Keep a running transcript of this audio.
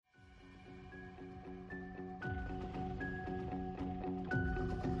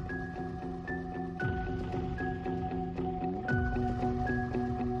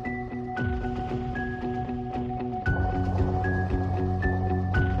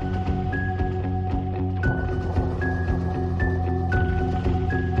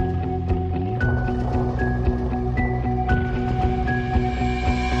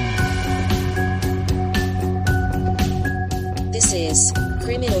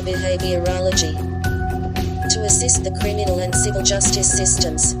criminal behaviorology. To assist the criminal and civil justice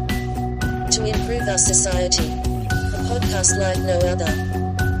systems. To improve our society. A podcast like no other.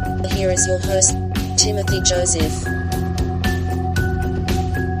 Here is your host, Timothy Joseph.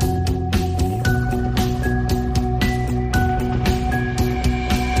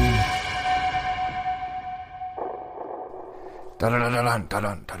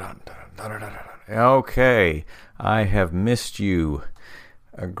 Okay, I have missed you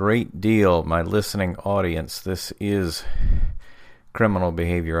a great deal, my listening audience. This is Criminal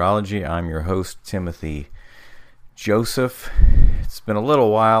Behaviorology. I'm your host, Timothy Joseph. It's been a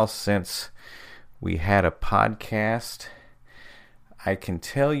little while since we had a podcast. I can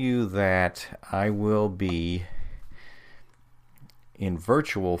tell you that I will be in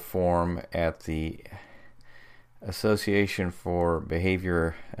virtual form at the Association for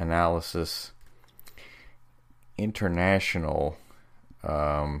Behavior Analysis International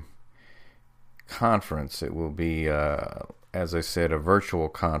conference. It will be, as I said, a virtual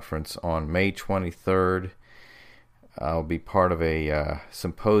conference on May 23rd. I'll be part of a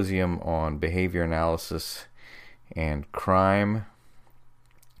symposium on behavior analysis and crime.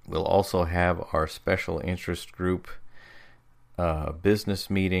 We'll also have our special interest group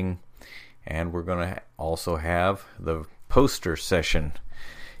business meeting, and we're going to also have the poster session,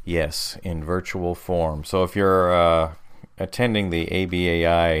 yes, in virtual form. So if you're attending the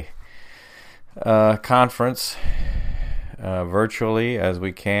ABAI conference virtually as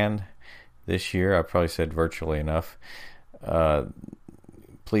we can this year, I probably said virtually enough,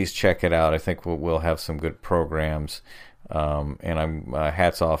 please check it out. I think we'll have some good programs, and I'm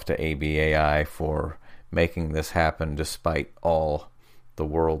hats off to ABAI for making this happen despite all the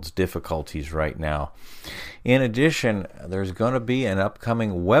world's difficulties right now. In addition, there's going to be an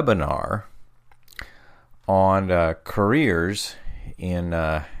upcoming webinar on careers in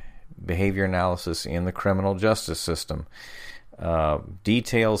behavior analysis in the criminal justice system.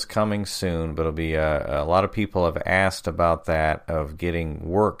 Details coming soon, but it'll be a lot of people have asked about that, of getting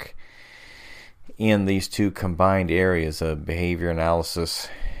work in these two combined areas of behavior analysis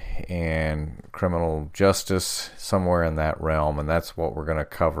and criminal justice, somewhere in that realm, and that's what we're going to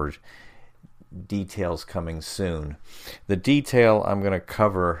cover. Details coming soon. The detail I'm going to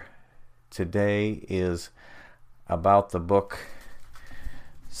cover today is about the book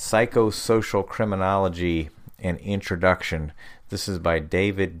Psychosocial Criminology: An Introduction. This is by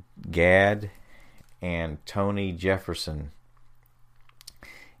David Gadd and Tony Jefferson,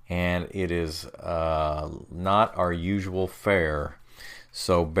 and it is not our usual fare.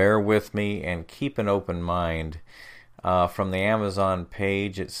 So bear with me and keep an open mind. From the Amazon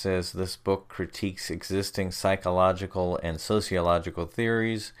page, it says this book critiques existing psychological and sociological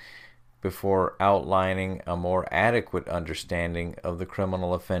theories before outlining a more adequate understanding of the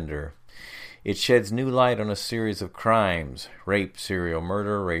criminal offender. It sheds new light on a series of crimes: rape, serial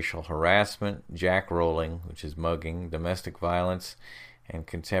murder, racial harassment, jackrolling, which is mugging, domestic violence, and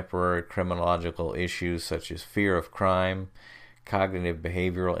contemporary criminological issues such as fear of crime, cognitive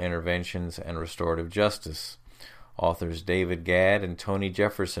behavioral interventions, and restorative justice. Authors David Gadd and Tony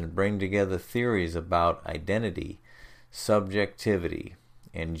Jefferson bring together theories about identity, subjectivity,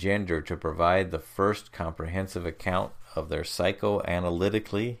 and gender to provide the first comprehensive account of their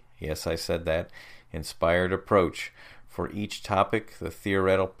psychoanalytically, yes, I said that, inspired approach. For each topic, the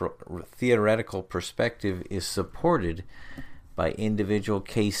theoretical perspective is supported by individual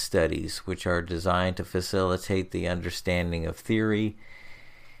case studies, which are designed to facilitate the understanding of theory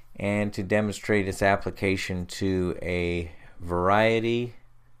and to demonstrate its application to a variety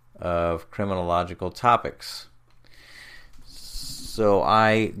of criminological topics. So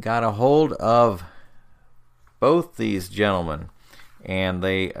I got a hold of both these gentlemen, and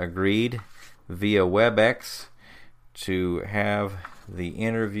they agreed via WebEx to have the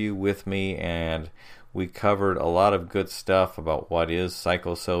interview with me, and we covered a lot of good stuff about what is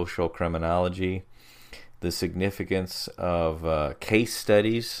psychosocial criminology, the significance of case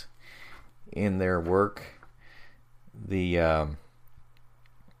studies in their work, the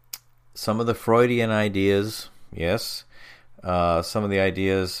some of the Freudian ideas, yes, some of the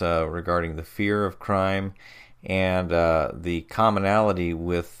ideas regarding the fear of crime, and the commonality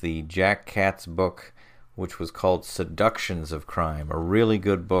with the Jack Katz book, which was called Seductions of Crime, a really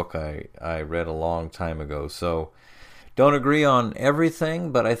good book I read a long time ago. So don't agree on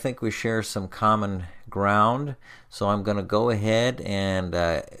everything, but I think we share some common ground. So I'm going to go ahead and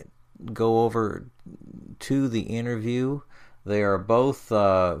go over to the interview. They are both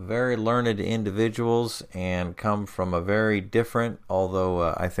very learned individuals and come from a very different,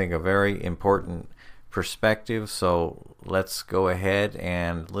 although I think a very important perspective. So let's go ahead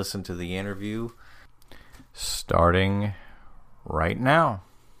and listen to the interview starting right now.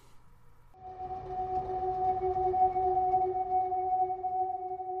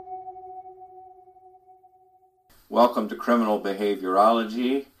 Welcome to Criminal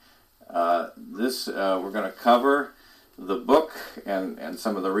Behaviorology. We're going to cover the book and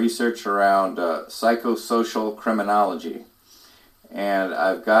some of the research around psychosocial criminology. And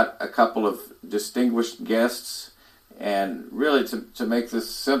I've got a couple of distinguished guests. And really, to make this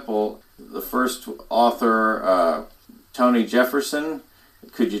simple, the first author, Tony Jefferson,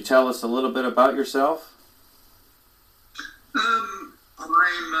 could you tell us a little bit about yourself? I'm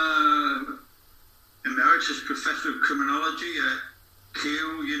Emeritus Professor of Criminology at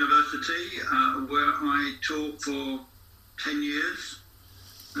Keele University, where I taught for 10 years.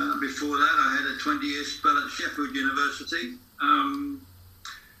 Before that, I had a 20-year spell at Sheffield University.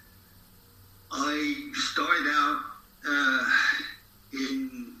 I started out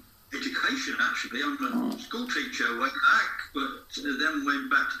in education, actually. I'm a school teacher way back, but then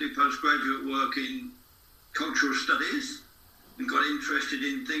went back to do postgraduate work in cultural studies and got interested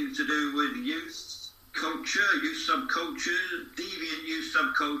in things to do with youth culture, youth subcultures, deviant youth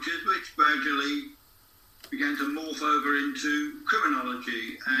subcultures, which gradually began to morph over into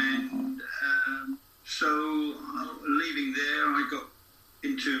criminology. And so leaving there, I got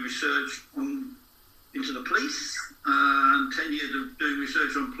into research into the police. 10 years of doing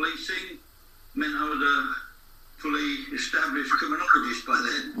research on policing meant I was a fully established criminologist by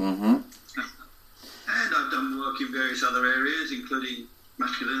then. Mm-hmm. And I've done work in various other areas, including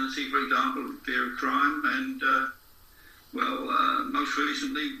masculinity, for example, fear of crime, and most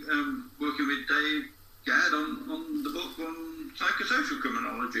recently working with Dave Gadd on the book on psychosocial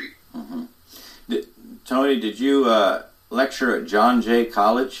criminology. Mm-hmm. Tony, did you lecture at John Jay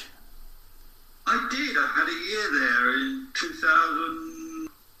College? I did. I had a year there in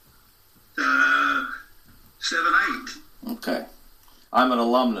 2007-8. Okay. I'm an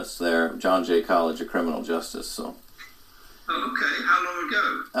alumnus there of John Jay College of Criminal Justice, so... Oh, okay. How long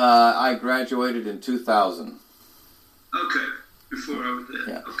ago? I graduated in 2000. Okay. Before I was there.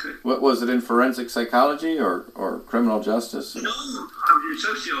 Yeah. Okay. What was it, in forensic psychology or criminal justice? No, I was in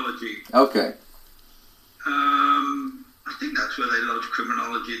sociology. Okay. I think that's where they lodge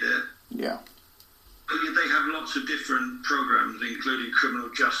criminology there. Yeah. But they have lots of different programs, including criminal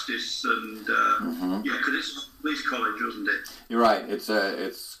justice and because it's a police college, wasn't it? You're right.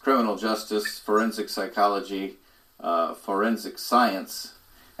 It's criminal justice, forensic psychology, forensic science,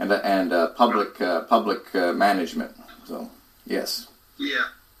 and public management. So, yes. Yeah.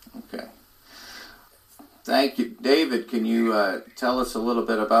 Okay. Thank you, David. Can you tell us a little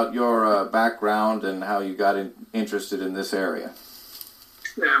bit about your background and how you got interested in this area?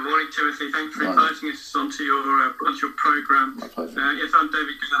 Yeah, morning, Timothy. Thanks for inviting us onto your program. My pleasure. Yes, I'm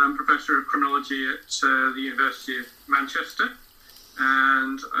David Gadd. I'm Professor of Criminology at the University of Manchester.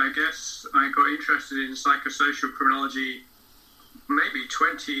 And I guess I got interested in psychosocial criminology maybe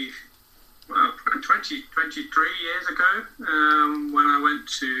 23 years ago when I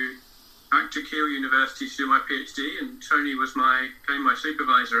went back to Keele University to do my PhD, and Tony became my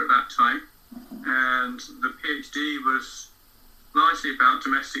supervisor at that time. And the PhD was largely about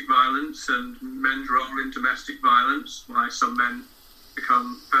domestic violence and men's role in domestic violence, why some men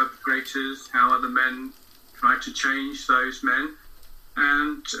become perpetrators, how other men try to change those men.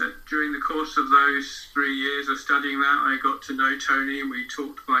 And during the course of those 3 years of studying that, I got to know Tony, and we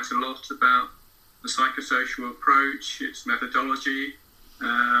talked quite a lot about the psychosocial approach, its methodology,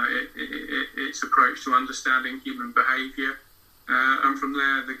 its approach to understanding human behaviour. And from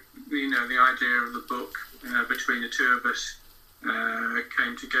there, the idea of the book between the two of us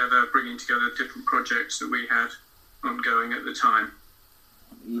came together, bringing together different projects that we had ongoing at the time.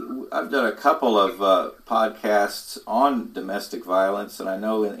 I've done a couple of podcasts on domestic violence, and I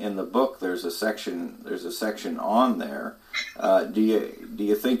know in the book there's a section on there. Do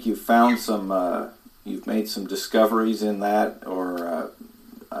you think you've found you've made some discoveries in that, or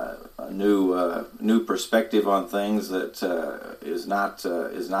a new perspective on things that is not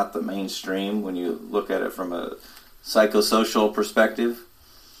the mainstream when you look at it from a psychosocial perspective?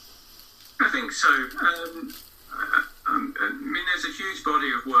 I think so. There's a huge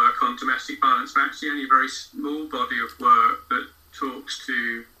body of work on domestic violence, but actually only a very small body of work that talks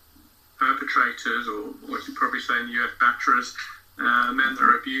to perpetrators, or what you'd probably say in the US, batterers, men that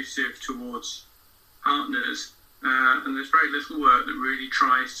are abusive towards partners. And there's very little work that really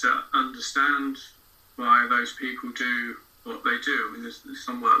tries to understand why those people do what they do. There's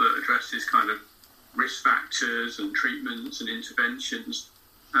some work that addresses kind of risk factors and treatments and interventions,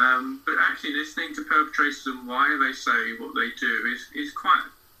 But actually listening to perpetrators and why they say what they do is quite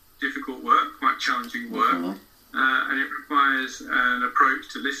difficult work, quite challenging work, and it requires an approach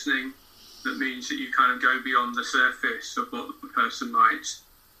to listening that means that you kind of go beyond the surface of what the person might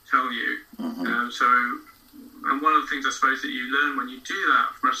tell you. And one of the things I suppose that you learn when you do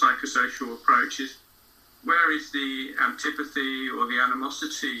that from a psychosocial approach is where is the antipathy or the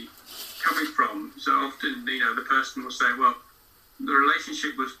animosity coming from? So often, the person will say, well, the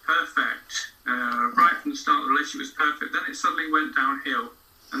relationship was perfect. Right from the start, the relationship was perfect. Then it suddenly went downhill.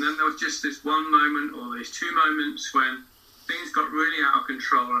 And then there was just this one moment or these two moments when things got really out of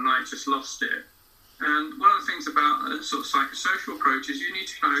control and I just lost it. And one of the things about a sort of psychosocial approach is you need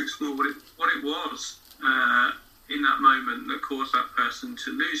to kind of explore what it was in that moment that caused that person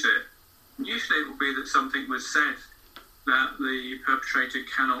to lose it. And usually it will be that something was said that the perpetrator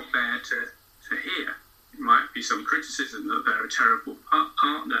cannot bear to hear. It might be some criticism that they're a terrible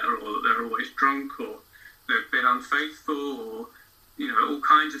partner, or that they're always drunk, or they've been unfaithful, or all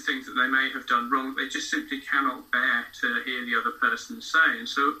kinds of things that they may have done wrong. They just simply cannot bear to hear the other person say. And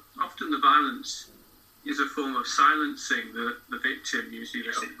so often the violence is a form of silencing the victim, usually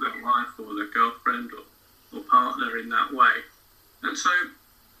their wife or their girlfriend or partner in that way. And so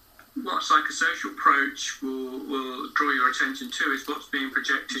what psychosocial approach will draw your attention to is what's being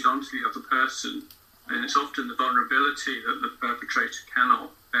projected onto the other person. And it's often the vulnerability that the perpetrator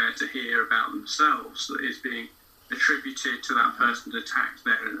cannot bear to hear about themselves that is being attributed to that person attacked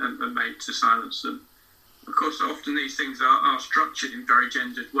there and made to silence them. Of course, often these things are structured in very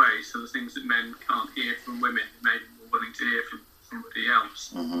gendered ways, so the things that men can't hear from women, they may be more willing to hear from somebody else.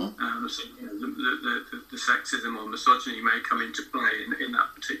 So, the sexism or misogyny may come into play in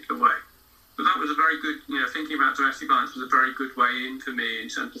that particular way. But that was a very good, thinking about domestic violence was a very good way in for me in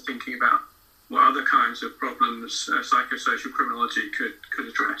terms of thinking about what other kinds of problems psychosocial criminology could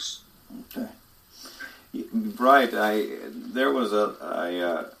address. Okay. Right. There was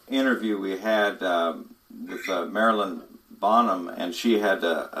a interview we had with Marilyn Bonham, and she had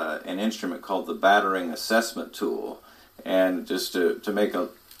an instrument called the Battering Assessment Tool. And just to make a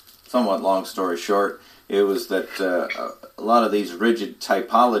somewhat long story short, it was that a lot of these rigid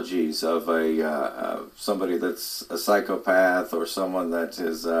typologies of somebody that's a psychopath or someone that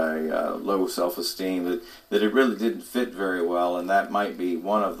is a low self-esteem, that it really didn't fit very well, and that might be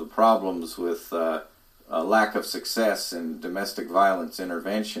one of the problems with a lack of success in domestic violence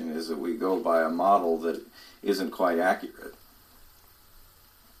intervention, is that we go by a model that isn't quite accurate.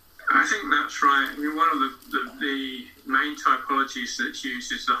 I think that's right. I mean, one of the main typologies that's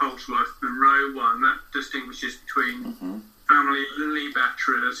used is the Holdsworth-Monroe one. That distinguishes between family-only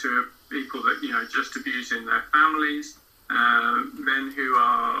batterers, who are people that, just abusing their families, men who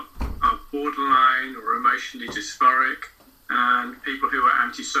are borderline or emotionally dysphoric, and people who are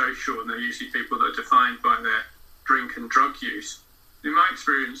antisocial, and they're usually people that are defined by their drink and drug use. In my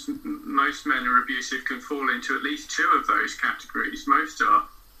experience, most men who are abusive can fall into at least two of those categories. Most are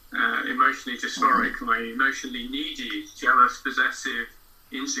emotionally dysphoric, like emotionally needy, jealous, possessive,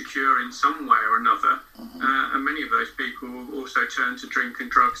 insecure in some way or another. And many of those people will also turn to drink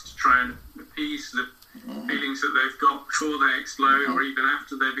and drugs to try and appease the feelings that they've got before they explode, or even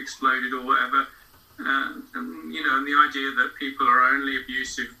after they've exploded or whatever. And the idea that people are only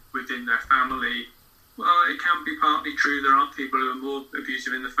abusive within their family, well, it can be partly true. There are people who are more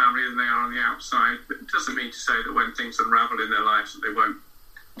abusive in the family than they are on the outside, but it doesn't mean to say that when things unravel in their lives that they won't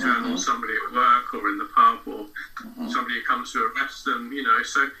turn on somebody at work or in the pub or somebody who comes to arrest them,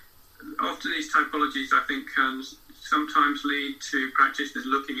 So often these typologies, I think, can sometimes lead to practitioners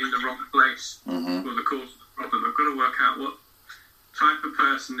looking in the wrong place for the cause of the problem. I've got to work out what type of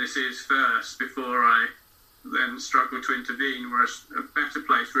person this is first before I then struggle to intervene, whereas a better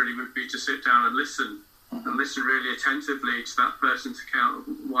place really would be to sit down and listen really attentively to that person's account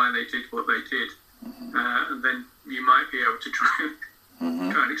of why they did what they did, and then you might be able to try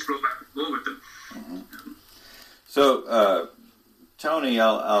and explore that more with them. So, Tony,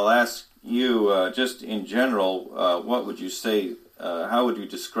 I'll ask you, just in general, what would you say, how would you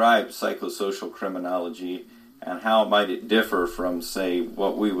describe psychosocial criminology, and how might it differ from, say,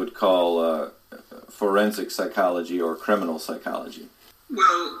 what we would call forensic psychology or criminal psychology?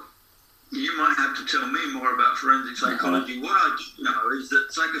 Well, you might have to tell me more about forensic psychology. What I do know is that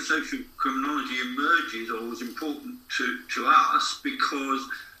psychosocial criminology emerges, or was important to us, because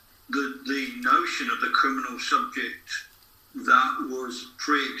the notion of the criminal subject that was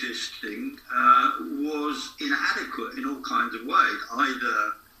pre-existing was inadequate in all kinds of ways.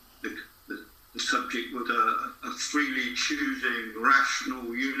 Either the subject was a freely choosing,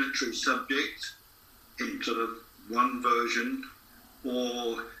 rational, unitary subject in sort of one version,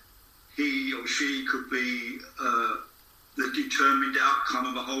 or he or she could be the determined outcome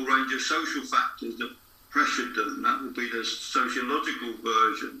of a whole range of social factors that pressured them. That would be the sociological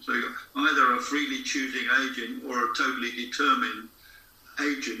version. So you're either a freely choosing agent or a totally determined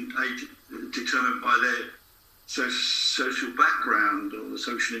agent determined by their social background or the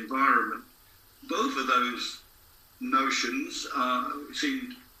social environment. Both of those notions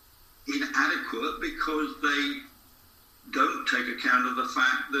seem inadequate because they don't take account of the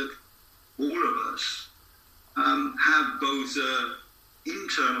fact that all of us have both an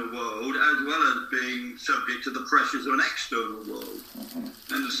internal world as well as being subject to the pressures of an external world.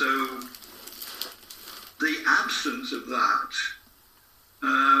 And so the absence of that,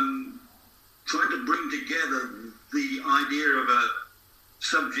 trying to bring together the idea of a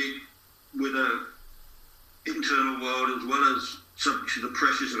subject with an internal world as well as subject to the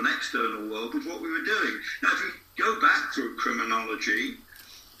pressures of an external world was what we were doing. Now, if you go back through criminology,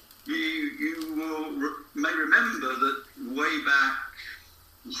 you may remember that way back,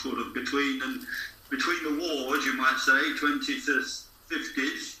 sort of between the wars, you might say, 20s to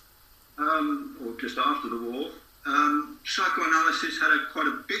 50s, or just after the war, psychoanalysis had quite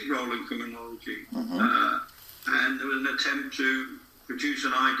a big role in criminology, and there was an attempt to produce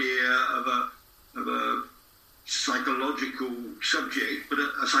an idea of a psychological subject, but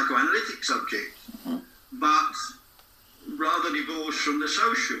a psychoanalytic subject, but rather divorced from the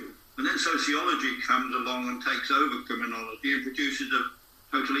social. And then sociology comes along and takes over criminology and produces a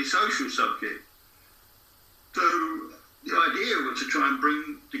totally social subject. So the idea was to try and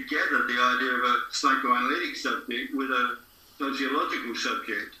bring together the idea of a psychoanalytic subject with a sociological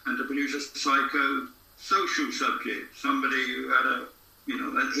subject and to produce a psychosocial subject, somebody who had an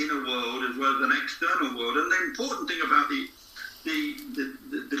inner world as well as an external world. And the important thing about the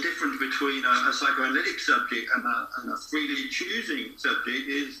difference between a psychoanalytic subject and a freely choosing subject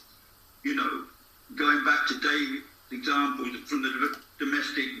is, going back to David's examples from the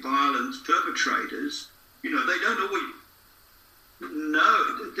domestic violence perpetrators, they don't always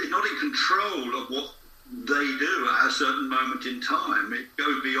know, they're not in control of what they do at a certain moment in time. It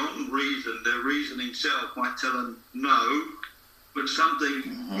goes beyond reason. Their reasoning self might tell them no, but something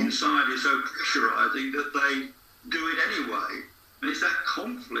inside is so pressurizing that they do it anyway. And it's that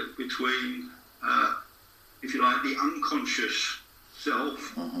conflict between, if you like, the unconscious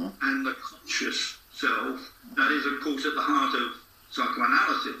self and the conscious self that is, of course, at the heart of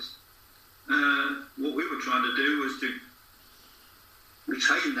psychoanalysis. What we were trying to do was to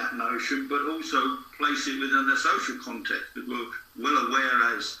retain that notion, but also place it within a social context. Because we're well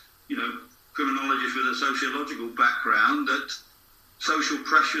aware, as criminologists with a sociological background, that social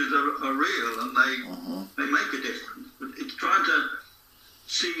pressures are real and they make a difference. But it's trying to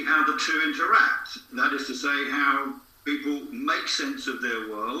see how the two interact. That is to say, how people make sense of their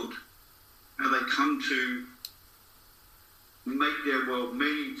world, how they come to make their world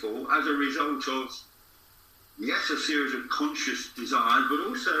meaningful as a result of, yes, a series of conscious desires, but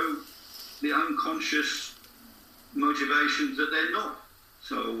also the unconscious motivations that they're not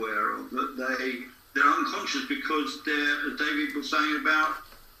so aware of, that they're unconscious because they're, as David was saying about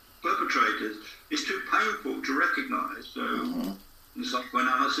perpetrators, it's too painful to recognise. So in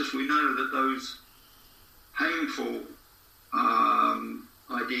psychoanalysis, we know that those painful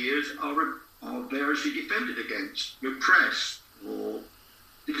ideas are variously defended against, repressed, or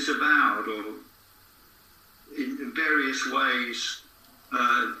disavowed, or in various ways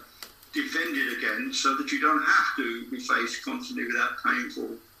defended against, so that you don't have to be faced constantly with that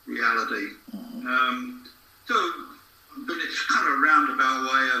painful reality. But it's kind of a roundabout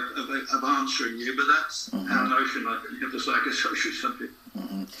way of answering you, but that's our notion, I think, of the psychosocial subject.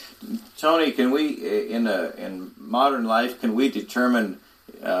 Tony, can we, in modern life, can we determine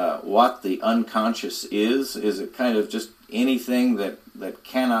what the unconscious is? Is it kind of just anything that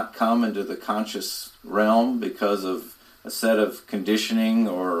cannot come into the conscious realm because of a set of conditioning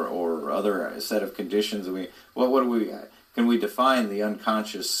or other set of conditions? Can we define the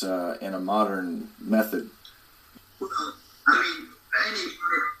unconscious in a modern method? Well,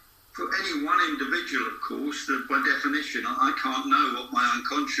 for any one individual, of course, by definition, I can't know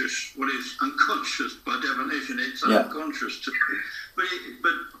what is unconscious by definition. It's unconscious to me.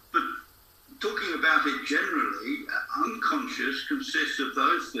 But talking about it generally, unconscious consists of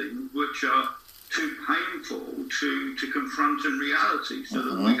those things which are too painful to confront in reality, so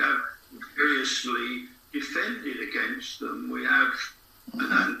that we have variously defended against them. We have,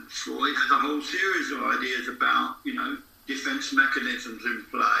 and Freud has a whole series of ideas about, defense mechanisms in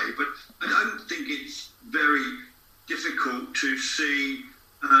play, but I don't think it's very difficult to see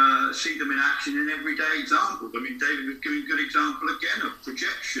see them in action in everyday examples. I mean, David was giving a good example again of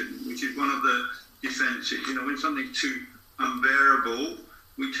projection, which is one of the defences. You know, when something's too unbearable,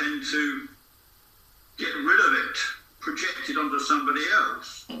 we tend to get rid of it, project it onto somebody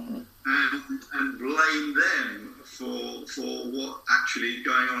else, and blame them for what actually is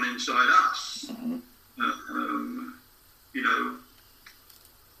going on inside us. You know,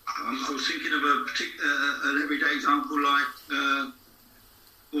 I was thinking of an everyday example like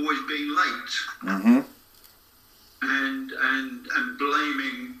always being late, and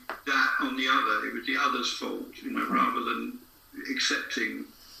blaming that on the other. It was the other's fault, you know, rather than accepting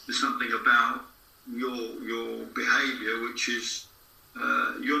there's something about your behaviour which is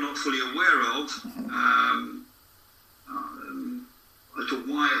you're not fully aware of, as to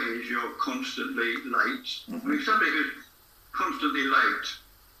why it is you're constantly late. I mean, somebody who's constantly late,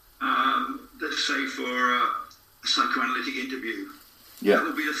 let's say for a psychoanalytic interview, that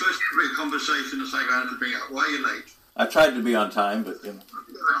would be the first conversation the psychoanalyst would bring up. Why are you late? I tried to be on time, but you know.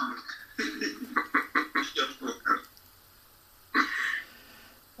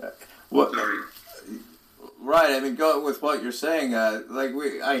 What? Sorry. Right. I mean, go with what you're saying.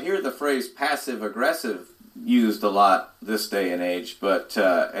 I hear the phrase passive aggressive used a lot this day and age, but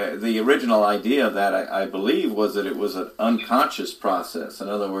the original idea of that, I believe, was that it was an unconscious process. In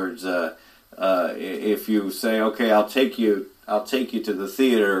other words, if you say, "Okay, I'll take you to the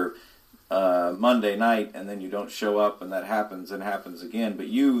theater Monday night," and then you don't show up, and that happens and happens again, but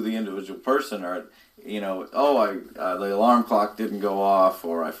you, the individual person, are, you know, the alarm clock didn't go off,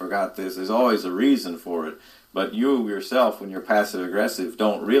 or I forgot this. There's always a reason for it, but you yourself, when you're passive aggressive,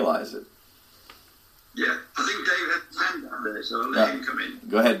 don't realize it. Yeah, I think David had his hand up there, so I'll let him come in.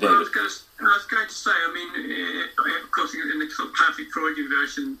 Go ahead, Well, David. I was going to say, I mean, of course, in the sort of classic Freudian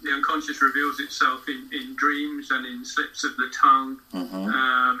version, the unconscious reveals itself in dreams and in slips of the tongue,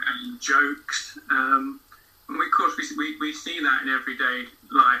 and in jokes. And of course, we see that in everyday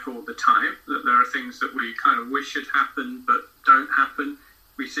life all the time, that there are things that we kind of wish had happened but don't happen.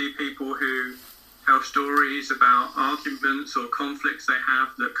 We see people who tell stories about arguments or conflicts they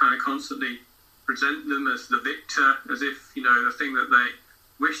have that kind of constantly present them as the victor, as if, you know, the thing that they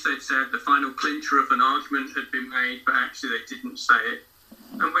wish they'd said, the final clincher of an argument had been made, but actually they didn't say it.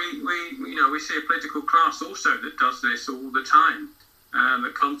 And we see a political class also that does this all the time,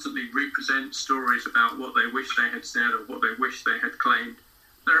 that constantly represents stories about what they wish they had said or what they wish they had claimed.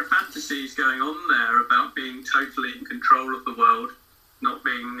 There are fantasies going on there about being totally in control of the world, not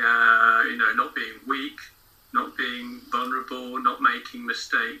being, not being weak, not being vulnerable, not making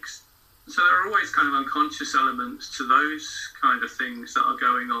mistakes. So there are always kind of unconscious elements to those kind of things that are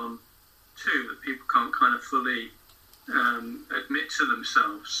going on too, that people can't kind of fully admit to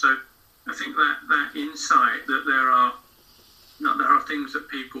themselves. So I think that insight that there are things that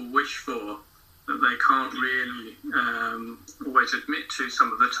people wish for that they can't really always admit to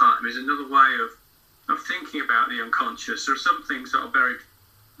some of the time is another way of thinking about the unconscious. There are some things that are very,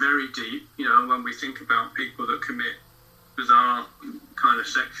 very deep. You know, when we think about people that commit bizarre kind of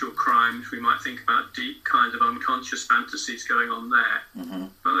sexual crimes, we might think about deep kind of unconscious fantasies going on there.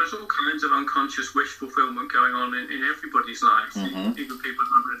 But there's all kinds of unconscious wish fulfillment going on in everybody's life, even people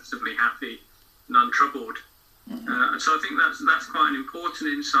who are relatively happy and untroubled. And so I think that's quite an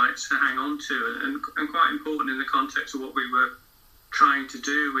important insight to hang on to, and quite important in the context of what we were trying to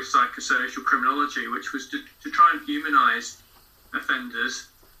do with psychosocial criminology, which was to try and humanise offenders,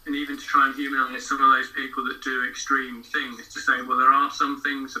 and even to try and humanise some of those people that do extreme things, to say, well, there are some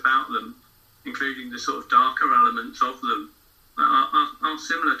things about them, including the sort of darker elements of them, that are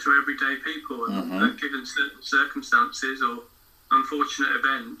similar to everyday people, and that given certain circumstances or unfortunate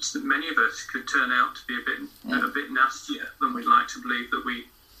events, that many of us could turn out to be a bit nastier than we'd like to believe that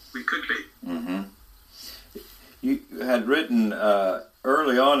we could be. You had written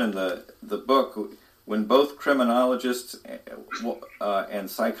early on in the book, when both criminologists and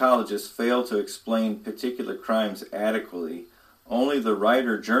psychologists fail to explain particular crimes adequately, only the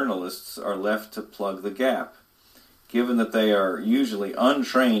writer-journalists are left to plug the gap. Given that they are usually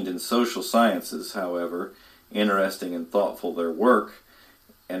untrained in social sciences, however, interesting and thoughtful their work,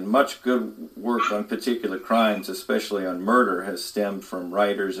 and much good work on particular crimes, especially on murder, has stemmed from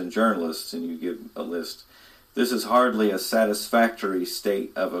writers and journalists, and you give a list. This is hardly a satisfactory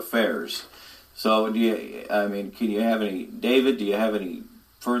state of affairs. So, David, do you have any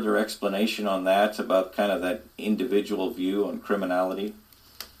further explanation on that, about kind of that individual view on criminality?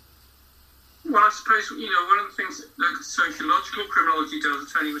 Well, I suppose, one of the things that sociological criminology does, and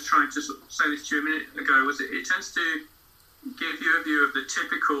Tony was trying to say this to you a minute ago, was it tends to give you a view of the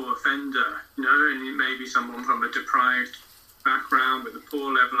typical offender, and it may be someone from a deprived background, with a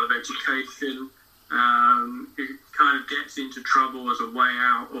poor level of education, who kind of gets into trouble as a way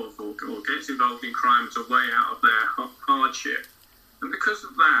out of, or gets involved in crime as a way out of their hardship. And because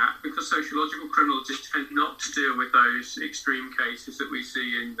of that, because sociological criminologists tend not to deal with those extreme cases that we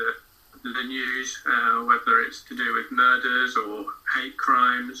see in the news, whether it's to do with murders or hate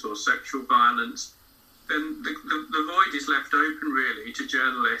crimes or sexual violence, then the void is left open really to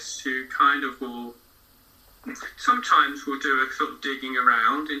journalists who kind of sometimes will do a sort of digging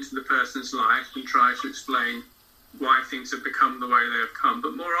around into the person's life and try to explain why things have become the way they have come,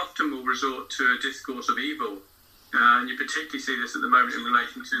 but more often will resort to a discourse of evil. And you particularly see this at the moment in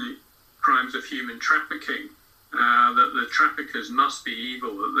relation to crimes of human trafficking, that the traffickers must be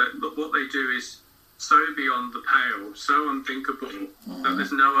evil, that what they do is so beyond the pale, so unthinkable, that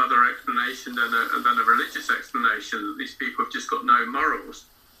there's no other explanation than a religious explanation, that these people have just got no morals.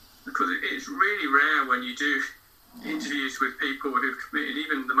 Because it's really rare when you do interviews with people who've committed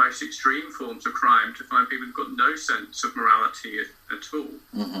even the most extreme forms of crime to find people who've got no sense of morality at all.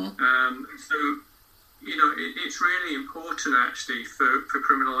 So, you know, it's really important actually for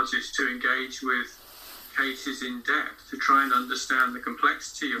criminologists to engage with cases in depth, to try and understand the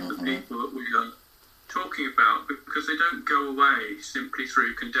complexity of the people that we are talking about, because they don't go away simply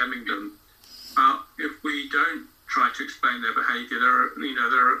through condemning them. If we don't try to explain their behaviour, there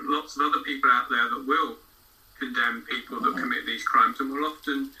are lots of other people out there that will condemn people that commit these crimes, and will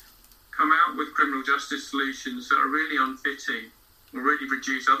often come out with criminal justice solutions that are really unfitting, or really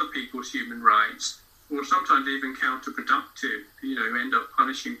reduce other people's human rights, or sometimes even counterproductive, end up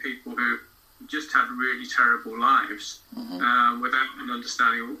punishing people who just had really terrible lives without an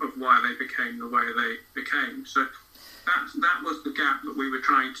understanding of why they became the way they became. So that was the gap that we were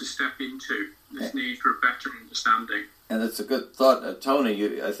trying to step into, this need for a better understanding. And it's a good thought.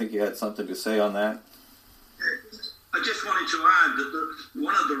 Tony, I think you had something to say on that? I just wanted to add that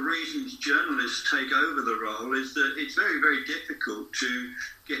one of the reasons journalists take over the role is that it's very, very difficult to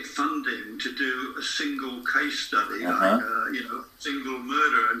get funding to do a single case study, like single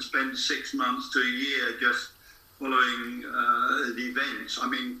murder, and spend 6 months to a year just following the events. I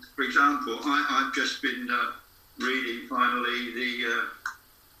mean, for example, I've just been reading finally the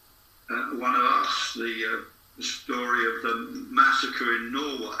One of Us, the story of the massacre in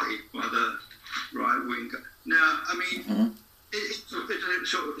Norway by the right wing. Now, I mean, it's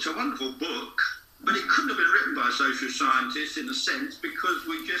a wonderful book, but it couldn't have been written by a social scientist in a sense, because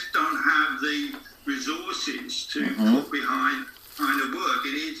we just don't have the resources to put behind the work.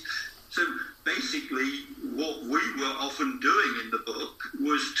 It is so basically what we were often doing in the book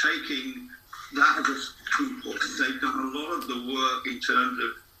was taking that as a starting point. They've done a lot of the work in terms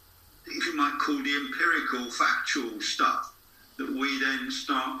of, if you might call, the empirical, factual stuff that we then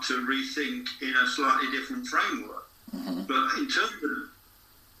start to rethink in a slightly different framework. But in terms of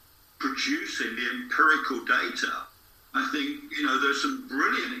producing the empirical data, I think, there's some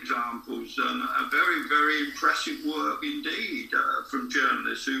brilliant examples and a very, very impressive work indeed from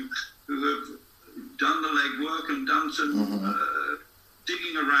journalists who have done the legwork and done some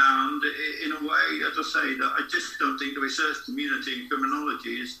digging around in a way, as I say, that I just don't think the research community in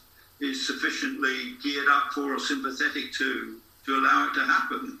criminology is sufficiently geared up for or sympathetic to allow it to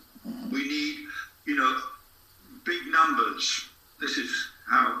happen. We need, big numbers. This is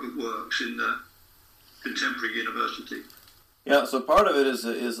how it works in the contemporary university. Yeah, so part of it is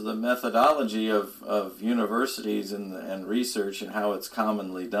the methodology of universities and research, and how it's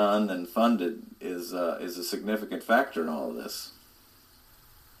commonly done and funded is a significant factor in all of this.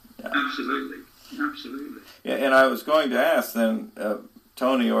 Yeah. Absolutely. Yeah, and I was going to ask then,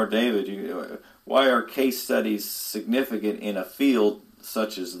 Tony or David, why are case studies significant in a field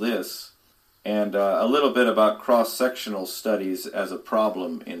such as this? And a little bit about cross-sectional studies as a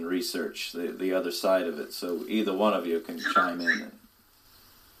problem in research, the other side of it. So either one of you can chime in.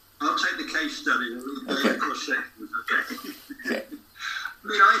 I'll take the case study. Okay. Cross-sections, okay. Okay.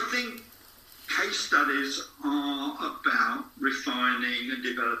 I think case studies are about refining and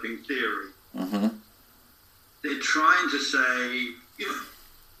developing theory. They're trying to say,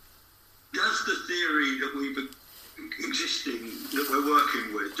 does the theory that we're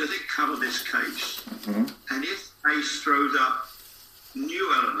working with, does it cover this case? And if the case throws up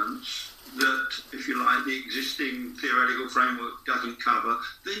new elements that, if you like, the existing theoretical framework doesn't cover,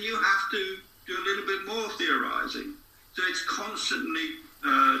 then you have to do a little bit more theorizing. So it's constantly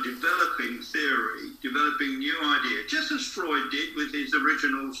developing theory, developing new ideas, just as Freud did with his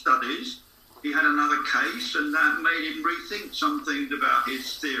original studies. He had another case, and that made him rethink some things about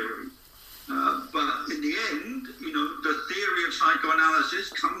his theory. But in the end, the theory of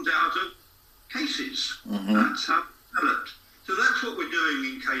psychoanalysis comes out of cases. That's how it developed. So that's what we're doing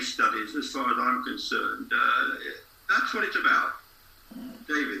in case studies, as far as I'm concerned. That's what it's about.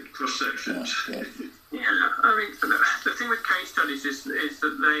 David, cross-sections. Yeah, I mean, the thing with case studies is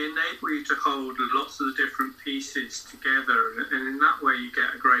that they enable you to hold lots of the different pieces together, and in that way you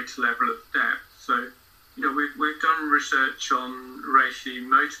get a greater level of depth. So, you know, we've done research on racially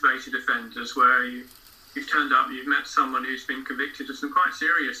motivated offenders where you've turned up, you've met someone who's been convicted of some quite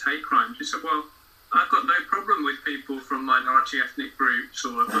serious hate crimes. You said, well, I've got no problem with people from minority ethnic groups,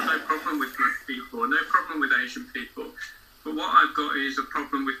 or I've got no problem with black people, or no problem with Asian people. But what I've got is a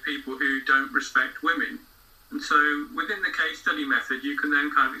problem with people who don't respect women. And so within the case study method, you can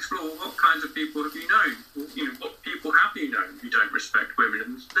then kind of explore what kinds of people have you known? You know, what people have you known who don't respect women?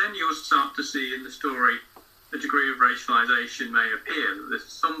 And then you'll start to see in the story a degree of racialization may appear, that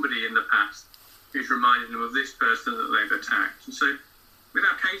there's somebody in the past who's reminded them of this person that they've attacked. And so with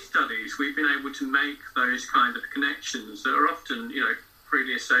our case studies, we've been able to make those kind of connections that are often, you know,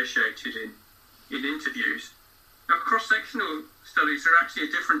 freely associated in interviews. Now, cross-sectional studies are actually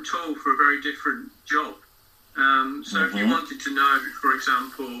a different tool for a very different job. So if you wanted to know, for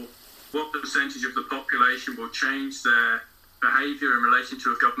example, what percentage of the population will change their behaviour in relation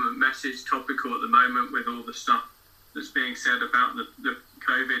to a government message, topical at the moment with all the stuff that's being said about the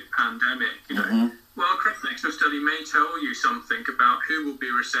COVID pandemic, you know, well, a cross-sectional study may tell you something about who will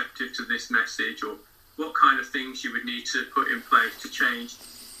be receptive to this message, or what kind of things you would need to put in place to change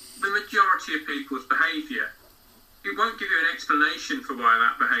the majority of people's behaviour. It won't give you an explanation for why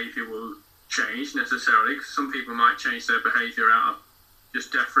that behaviour will change necessarily, because some people might change their behaviour out of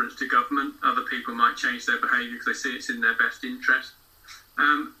just deference to government. Other people might change their behaviour because they see it's in their best interest.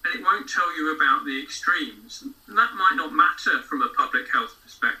 And it won't tell you about the extremes. And that might not matter from a public health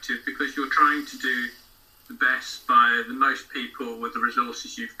perspective, because you're trying to do the best by the most people with the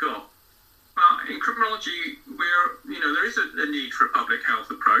resources you've got. But in criminology, there is a need for a public health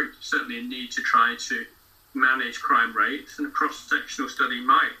approach, certainly a need to try to manage crime rates, and a cross-sectional study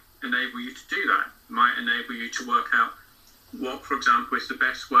might enable you to do that. It might enable you to work out what, for example, is the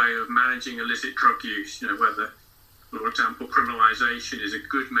best way of managing illicit drug use, you know, whether, for example, criminalisation is a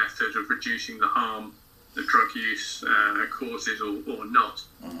good method of reducing the harm that drug use causes or not.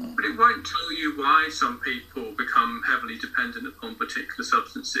 But it won't tell you why some people become heavily dependent upon particular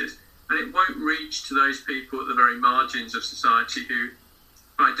substances, and it won't reach to those people at the very margins of society who,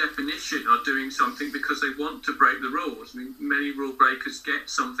 by definition, are doing something because they want to break the rules. I mean, many rule breakers get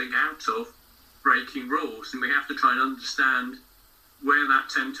something out of breaking rules, and we have to try and understand where that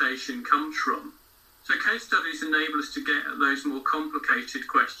temptation comes from. So case studies enable us to get at those more complicated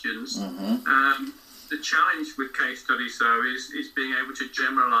questions. The challenge with case studies, though, is being able to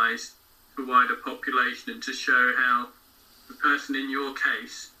generalise the wider population and to show how the person in your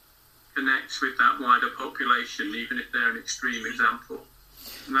case connects with that wider population, even if they're an extreme example.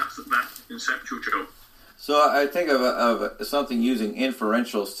 And that's the conceptual job. So I think of something using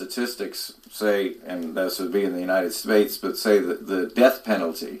inferential statistics, say, and this would be in the United States, but say the death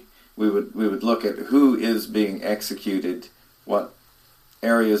penalty. We would look at who is being executed, what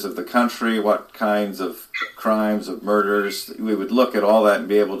areas of the country, what kinds of crimes, of murders. We would look at all that and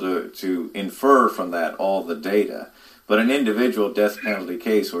be able to infer from that all the data. But an individual death penalty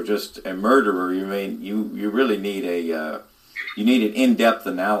case, or just a murderer, you really need you need an in-depth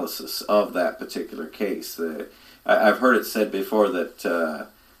analysis of that particular case. I've heard it said before that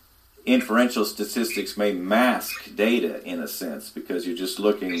inferential statistics may mask data in a sense, because you're just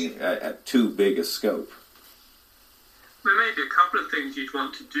looking at too big a scope. There may be a couple of things you'd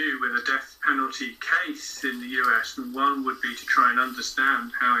want to do with a death penalty case in the US, and one would be to try and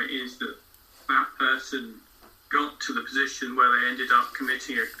understand how it is that that person got to the position where they ended up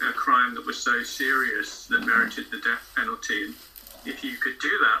committing a crime that was so serious that merited the death penalty. And if you could do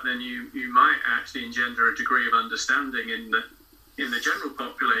that, then you might actually engender a degree of understanding in the general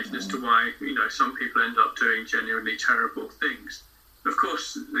population as to why, you know, some people end up doing genuinely terrible things. Of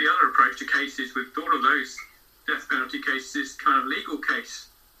course, the other approach to cases with all of those death penalty cases is kind of legal case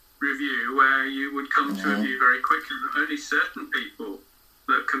review, where you would come to a view very quickly that only certain people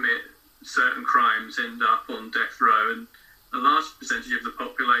that commit certain crimes end up on death row, and a large percentage of the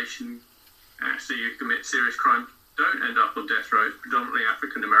population actually who commit serious crimes don't end up on death row. It's predominantly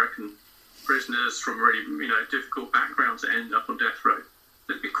African American prisoners from really, you know, difficult backgrounds that end up on death row.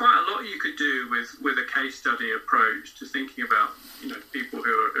 There'd be quite a lot you could do with a case study approach to thinking about, you know, people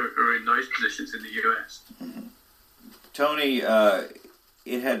who are in those positions in the US. Tony,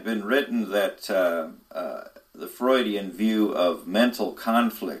 it had been written that the Freudian view of mental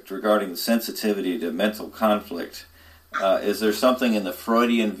conflict, regarding the sensitivity to mental conflict, Is there something in the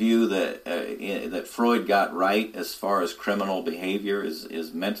Freudian view that Freud got right as far as criminal behavior?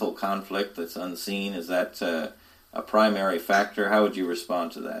 Is mental conflict that's unseen? Is that a primary factor? How would you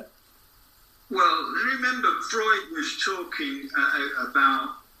respond to that? Well, remember, Freud was talking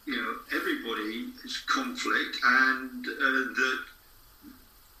about everybody's conflict, and that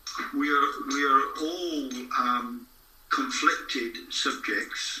we are all conflicted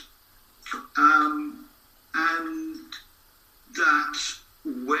subjects, and that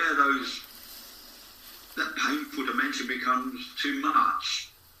where that painful dimension becomes too much,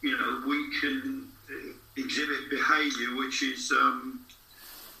 we can exhibit behaviour which is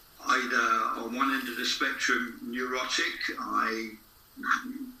either on one end of the spectrum neurotic,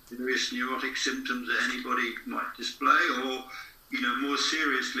 various neurotic symptoms that anybody might display, or more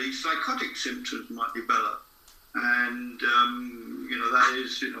seriously, psychotic symptoms might develop. And, that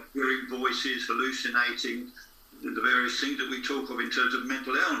is, hearing voices, hallucinating, the various things that we talk of in terms of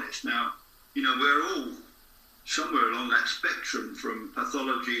mental illness. Now, we're all somewhere along that spectrum from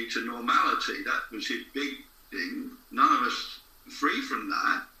pathology to normality. That was his big thing. None of us are free from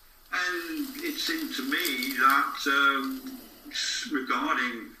that. And it seemed to me that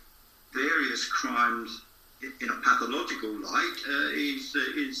regarding various crimes in a pathological light is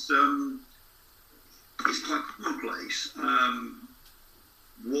quite commonplace.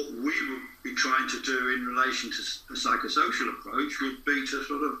 What we would be trying to do in relation to a psychosocial approach would be to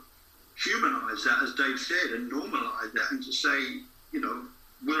sort of humanise that, as Dave said, and normalise that, and to say,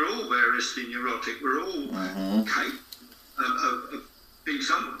 we're all variously neurotic, we're all capable of being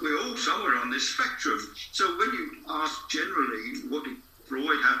we're all somewhere on this spectrum. So when you ask generally, what did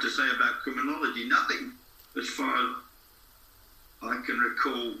Freud have to say about criminology? Nothing, as far as I can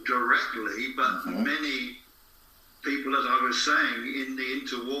recall directly, but many people, as I was saying, in the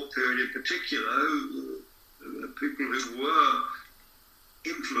interwar period in particular, people who were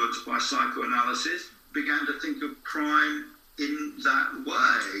influenced by psychoanalysis began to think of crime in that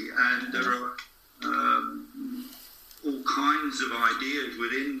way. And there are all kinds of ideas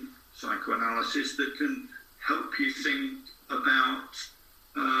within psychoanalysis that can help you think about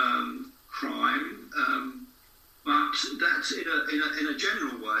crime, but that's in a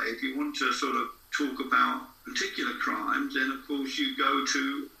general way. If you want to sort of talk about particular crimes, then of course you go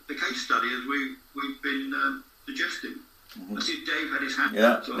to the case study, as we've been suggesting. I see Dave had his hand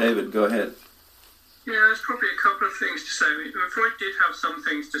up. Yeah, David, go ahead. Yeah, there's probably a couple of things to say. Freud did have some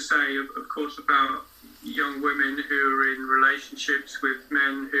things to say, of course, about young women who are in relationships with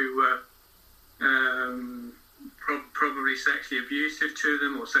men who were probably sexually abusive to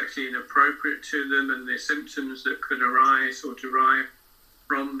them or sexually inappropriate to them, and the symptoms that could arise or derive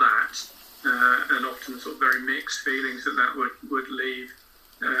from that, and often sort of very mixed feelings that would leave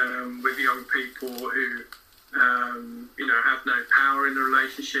with young people who have no power in the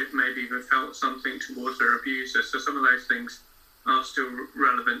relationship, maybe even felt something towards their abuser. So some of those things are still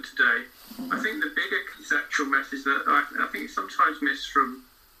relevant today. I think the bigger conceptual message that I think is sometimes missed from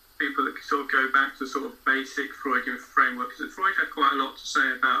people that sort of go back to sort of basic Freudian framework is that Freud had quite a lot to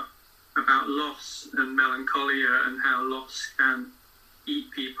say about loss and melancholia, and how loss can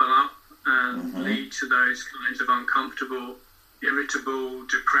eat people up and lead to those kinds of uncomfortable, irritable,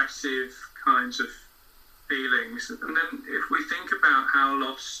 depressive kinds of feelings. And then if we think about how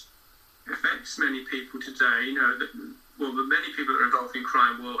loss affects many people today, many people that are involved in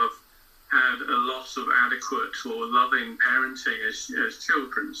crime will have had a loss of adequate or loving parenting as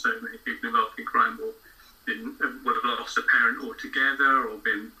children. So many people involved in crime would have lost a parent altogether, or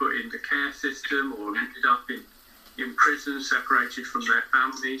been put in the care system, or ended up in prison, separated from their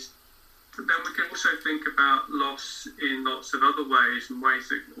families. But then we can also think about loss in lots of other ways, and ways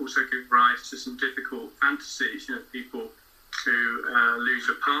that also give rise to some difficult fantasies. People who lose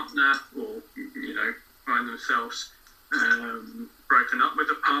a partner, or find themselves broken up with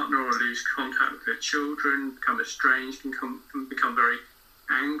a partner, or lose contact with their children, become estranged, can become very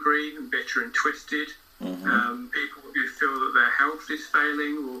angry and bitter and twisted. People who feel that their health is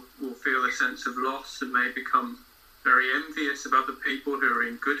failing will feel a sense of loss and may become very envious of other people who are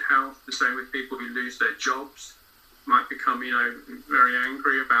in good health. The same with people who lose their jobs, might become very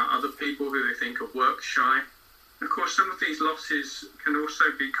angry about other people who they think are work shy. Of course, some of these losses can also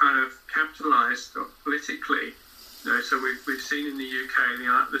be kind of capitalised politically. So we've seen in the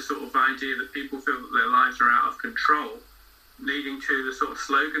UK the sort of idea that people feel that their lives are out of control, leading to the sort of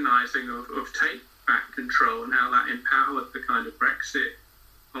sloganising of take back control, and how that empowered the kind of Brexit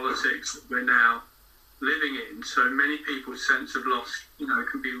politics that we're now living in. So many people's sense of loss,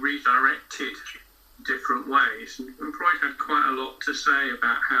 can be redirected different ways. And Freud had quite a lot to say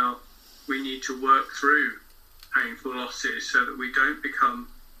about how we need to work through painful losses so that we don't become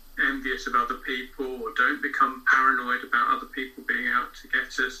envious of other people or don't become paranoid about other people being out to get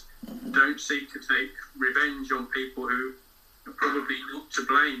us, don't seek to take revenge on people who are probably not to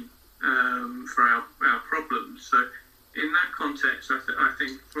blame for our problems. So in that context, I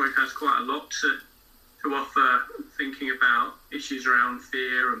think Freud has quite a lot to offer, thinking about issues around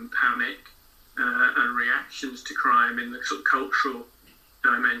fear and panic and reactions to crime in the sort of cultural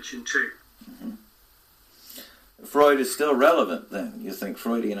dimension too. Freud is still relevant then? You think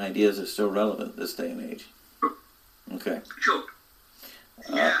Freudian ideas are still relevant this day and age? Okay. Sure.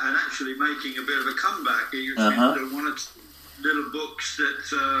 Yeah, and actually making a bit of a comeback. You've been one or two little books that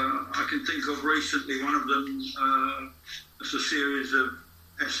I can think of recently. One of them is a series of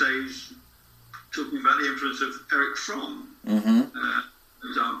essays talking about the influence of Erich Fromm, for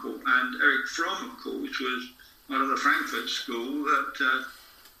example. And Erich Fromm, of course, was one of the Frankfurt School that,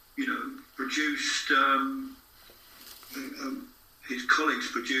 produced... his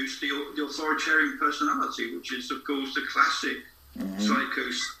colleagues produced the authoritarian personality, which is, of course, the classic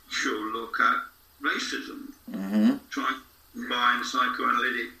psychosocial look at racism, trying to combine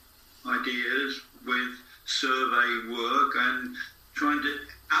psychoanalytic ideas with survey work and trying to,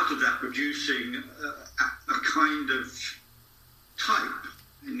 out of that, producing a kind of type.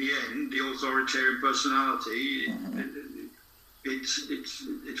 In the end, the authoritarian personality,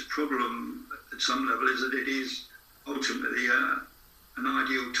 its problem at some level is that it is ultimately an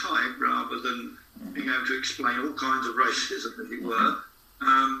ideal type rather than being able to explain all kinds of racism, as it were.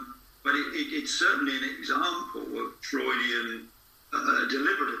 But it's certainly an example of Freudian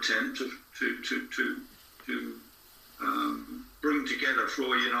deliberate attempt to bring together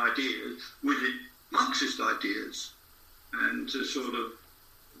Freudian ideas with Marxist ideas and to sort of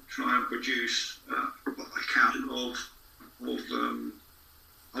try and produce a account of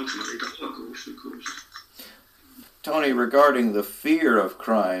ultimately the Holocaust, of course. Tony, regarding the fear of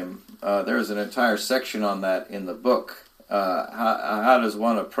crime, there's an entire section on that in the book. How does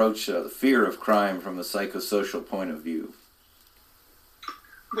one approach the fear of crime from a psychosocial point of view?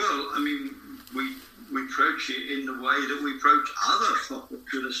 Well, I mean, we approach it in the way that we approach other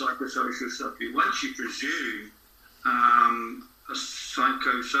topics of the psychosocial subject. Once you presume a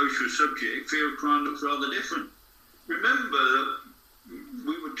psychosocial subject, fear of crime looks rather different. Remember that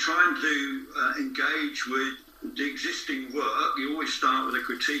we were trying to engage with the existing work. You always start with a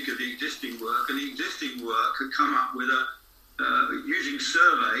critique of the existing work, and the existing work had come up with using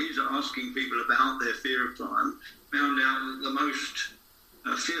surveys, asking people about their fear of crime, found out that the most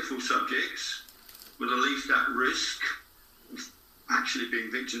fearful subjects were the least at risk of actually being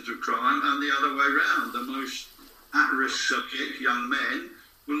victims of crime, and the other way around. The most at-risk subjects, young men,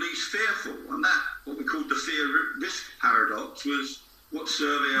 were least fearful. And that, what we called the fear-risk paradox, was what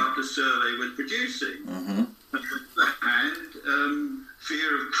survey after survey was producing. On the other hand,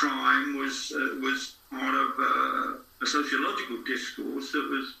 fear of crime was part of a sociological discourse that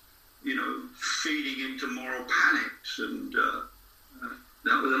was, feeding into moral panics, and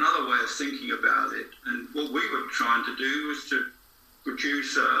that was another way of thinking about it. And what we were trying to do was to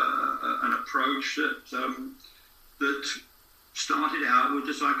produce an approach that started out with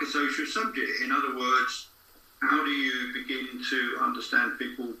the psychosocial subject. In other words, how do you begin to understand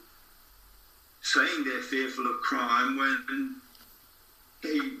people saying they're fearful of crime when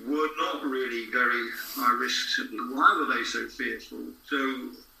they were not really very high risk? Why were they so fearful? So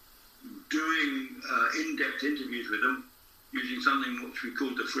doing in-depth interviews with them using something which we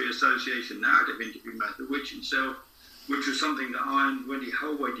called the free association narrative interview method, which was something that I and Wendy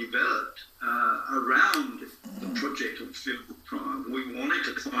Holway developed around the project of fearful crime. We wanted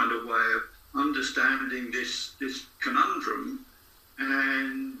to find a way of understanding this conundrum,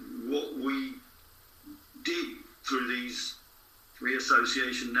 and what we did through these free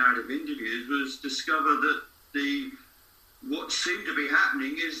association narrative interviews was discover that what seemed to be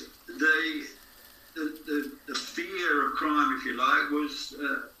happening is the fear of crime, if you like, was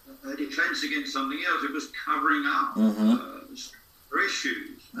a defense against something else. It was covering up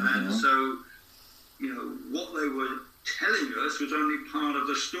issues. And so, what they were telling us was only part of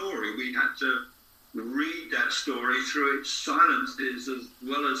the story. We had to read that story through its silences as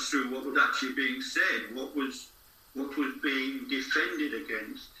well as through what was actually being said, what was being defended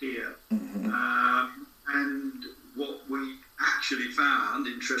against here. And what we actually found,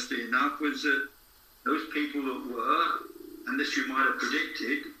 interestingly enough, was that those people that were, and this you might have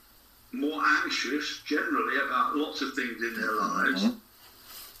predicted, more anxious generally about lots of things in their lives,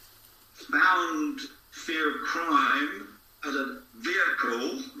 found fear of crime as a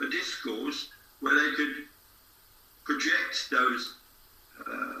vehicle, a discourse, where they could project those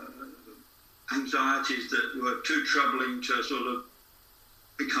anxieties that were too troubling to sort of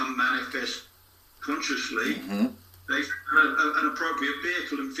become manifest consciously, they found an appropriate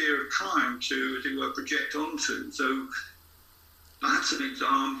vehicle in fear of crime to, as it were, project onto. So that's an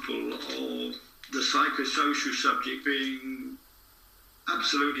example of the psychosocial subject being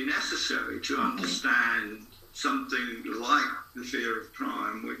absolutely necessary to understand something like the fear of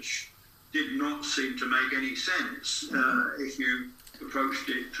crime, which did not seem to make any sense if you approached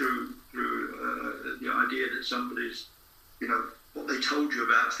it through the idea that somebody's, what they told you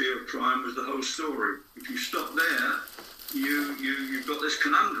about fear of crime was the whole story. If you stop there, you've got this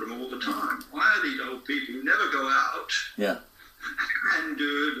conundrum all the time. Why are these old people who never go out and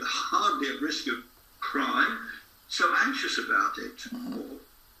hardly at risk of crime so anxious about it?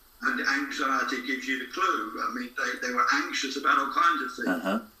 And anxiety gives you the clue. I mean, they were anxious about all kinds of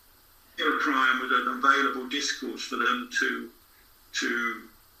things. Fear of crime was an available discourse for them to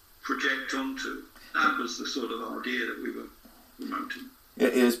project onto. That was the sort of idea that we were promoting.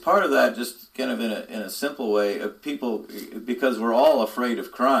 Is part of that just kind of in a simple way of people, because we're all afraid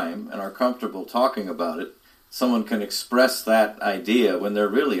of crime and are comfortable talking about it, someone can express that idea when they're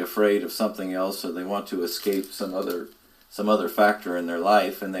really afraid of something else or they want to escape some other factor in their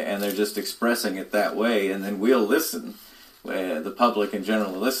life, and they're just expressing it that way, and then we'll listen. The public in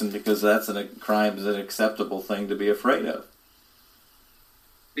general will listen because crime is an acceptable thing to be afraid of.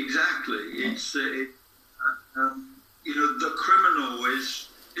 Exactly. It's the criminal is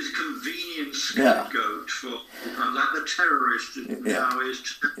a convenient scapegoat for like the terrorist now is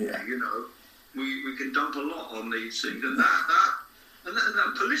today. We can dump a lot on these things, and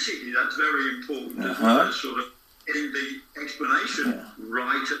that politically that's very important as well as sort of getting the explanation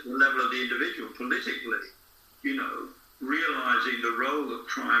right at the level of the individual politically. Realising the role that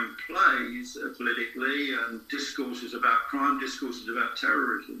crime plays politically, and discourses about crime, discourses about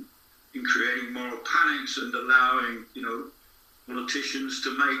terrorism, in creating moral panics and allowing, politicians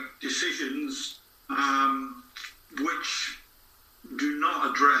to make decisions which do not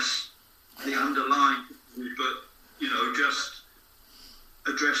address the underlying, but just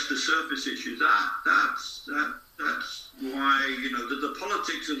address the surface issues. That's why the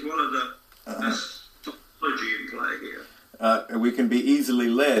politics as well as the psychology in play here. We can be easily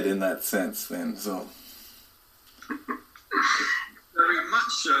led in that sense, then. So very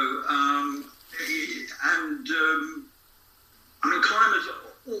much so, crime has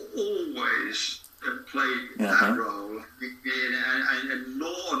always played that role. And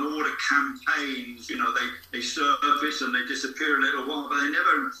law and order campaigns, they surface and they disappear a little while, but they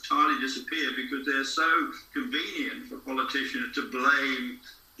never entirely disappear because they're so convenient for politicians to blame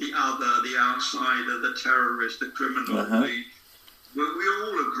the other, the outsider, the terrorist, the criminal. We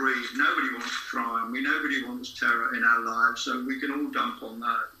all agree nobody wants crime. Nobody wants terror in our lives, so we can all dump on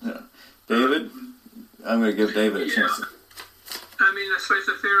that. Yeah. David? I'm going to give David a chance. I suppose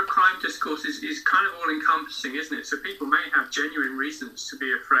the fear of crime discourse is kind of all-encompassing, isn't it? So people may have genuine reasons to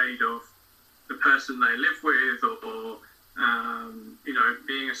be afraid of the person they live with, or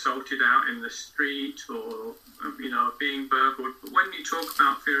being assaulted out in the street, or being burgled. But when you talk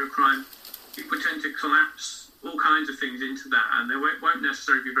about fear of crime, people tend to collapse all kinds of things into that, and they won't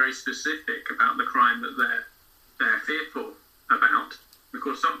necessarily be very specific about the crime that they're fearful about. Of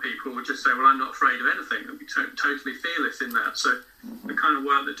course, some people would just say, well, I'm not afraid of anything, and be totally fearless in that. So the kind of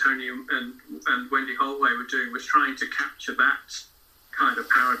work that Tony and Wendy Holway were doing was trying to capture that kind of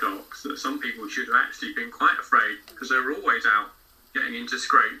paradox, that some people should have actually been quite afraid because they were always out getting into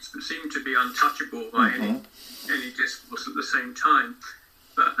scrapes, but seemed to be untouchable by any discourse at the same time.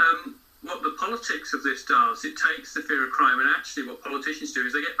 But what the politics of this does, it takes the fear of crime, and actually what politicians do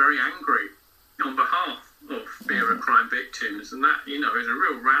is they get very angry on behalf of fear of crime victims, and that, is a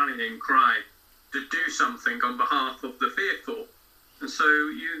real rallying cry to do something on behalf of the fearful. And so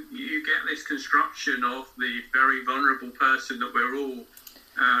you get this construction of the very vulnerable person that we're all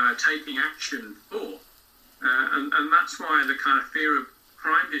taking action for. And that's why the kind of fear of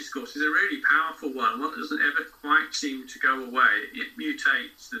crime discourse is a really powerful one that doesn't ever quite seem to go away. It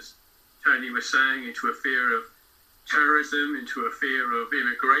mutates, as Tony was saying, into a fear of terrorism, into a fear of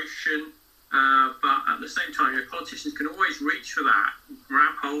immigration. But at the same time, politicians can always reach for that,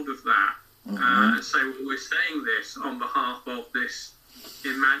 grab hold of that, and say, well, we're saying this on behalf of this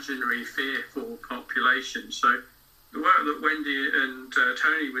imaginary, fearful population. So the work that Wendy and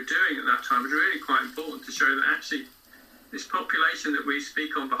Tony were doing at that time was really quite important to show that actually this population that we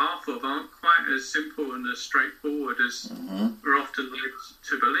speak on behalf of aren't quite as simple and as straightforward as we're often led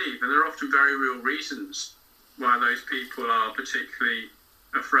to believe. And there are often very real reasons why those people are particularly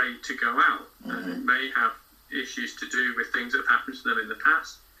afraid to go out. And it may have issues to do with things that have happened to them in the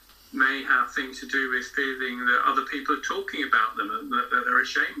past. may have things to do with feeling that other people are talking about them and that they're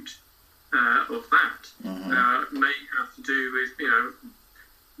ashamed of that. May have to do with,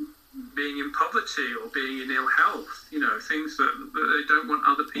 being in poverty or being in ill health, things that they don't want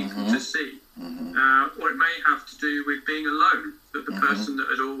other people to see. Or it may have to do with being alone, that the person that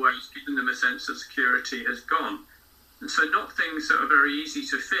had always given them a sense of security has gone. And so not things that are very easy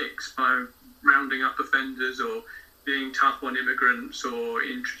to fix by rounding up offenders or being tough on immigrants or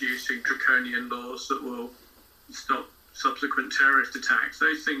introducing draconian laws that will stop subsequent terrorist attacks.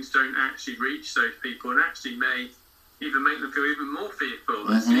 Those things don't actually reach those people and actually may even make them feel even more fearful.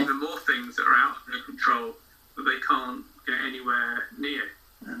 There's even more things that are out of their control that they can't get anywhere near.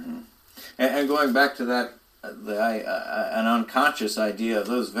 And going back to that, an unconscious idea of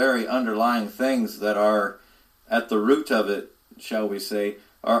those very underlying things that are at the root of it, shall we say,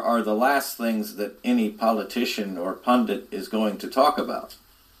 are the last things that any politician or pundit is going to talk about.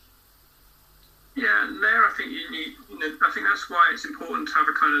 Yeah, and there I think you need, I think that's why it's important to have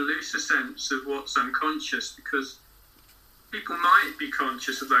a kind of looser sense of what's unconscious, because people might be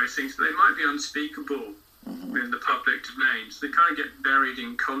conscious of those things, but they might be unspeakable in the public domain. So they kind of get buried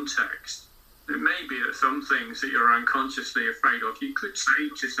in context. It may be that some things that you're unconsciously afraid of, you could say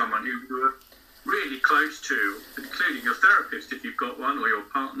to someone who you were really close to, including your therapist if you've got one, or your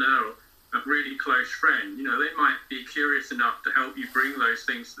partner, or a really close friend. They might be curious enough to help you bring those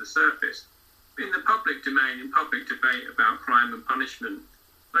things to the surface. In the public domain, in public debate about crime and punishment,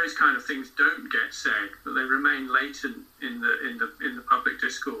 those kind of things don't get said, but they remain latent in the public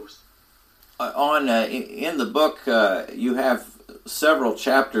discourse. In the book, you have several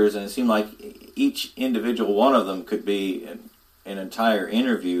chapters, and it seemed like each individual one of them could be an entire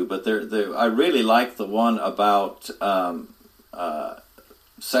interview. But I really like the one about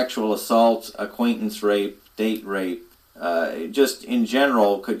sexual assault, acquaintance rape, date rape. Just in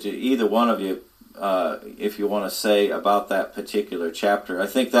general, could you, either one of you, if you want to say about that particular chapter? I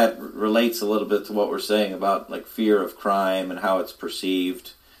think that relates a little bit to what we're saying about like fear of crime and how it's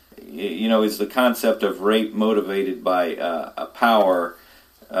perceived. Is the concept of rape motivated by a power?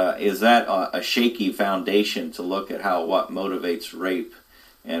 Is that a shaky foundation to look at what motivates rape,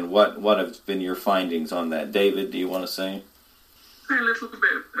 and what have been your findings on that? David, do you want to say? A little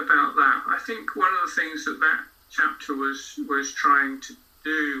bit about that. I think one of the things that chapter was trying to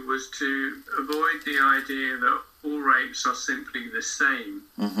do was to avoid the idea that all rapes are simply the same,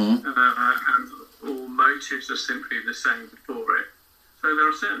 and all motives are simply the same for it. So there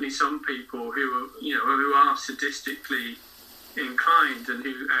are certainly some people who are sadistically inclined and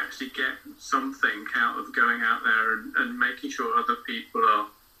who actually get something out of going out there and making sure other people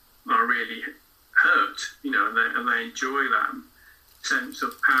are really hurt, and they enjoy that sense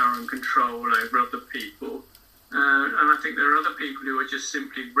of power and control over other people. And I think there are other people who are just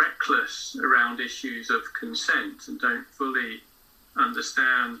simply reckless around issues of consent and don't fully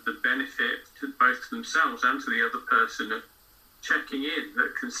understand the benefit to both themselves and to the other person of checking in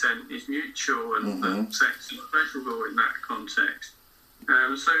that consent is mutual and that sex is pleasurable in that context.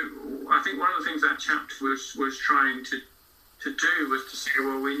 So I think one of the things that chapter was trying to do was to say,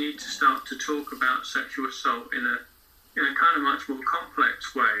 well, we need to start to talk about sexual assault in a kind of much more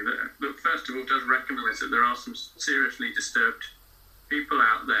complex way that first of all does recognise that there are some seriously disturbed people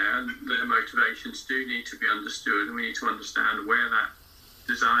out there and their motivations do need to be understood, and we need to understand where that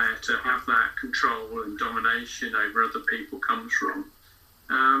desire to have that control and domination over other people comes from.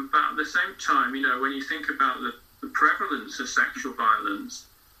 But at the same time, when you think about the prevalence of sexual violence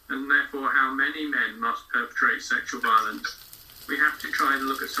and therefore how many men must perpetrate sexual violence, we have to try and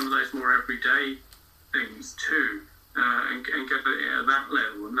look at some of those more everyday things too. And get it at that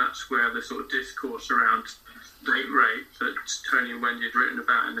level, and that's where the sort of discourse around date rape that Tony and Wendy had written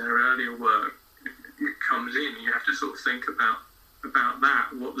about in their earlier work comes in. You have to sort of think about that,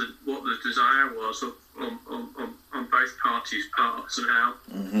 what the desire was on both parties' parts, and how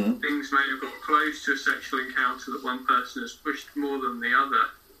things may have got close to a sexual encounter that one person has pushed more than the other,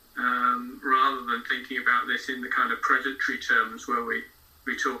 rather than thinking about this in the kind of predatory terms where we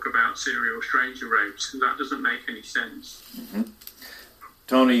talk about serial stranger rapes. That doesn't make any sense.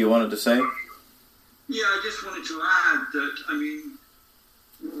 Tony, you wanted to say? Yeah, I just wanted to add that,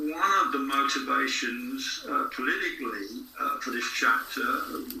 one of the motivations politically for this chapter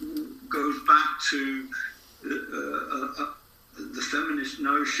goes back to the feminist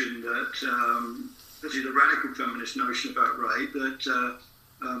notion that, actually the radical feminist notion about rape, that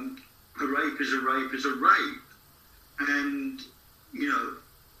a rape is a rape is a rape. And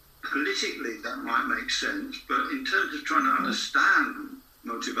politically that might make sense, but in terms of trying to understand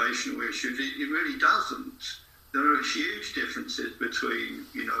motivational issues, it really doesn't. there are huge differences between,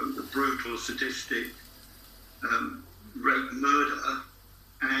 the brutal, sadistic rape murder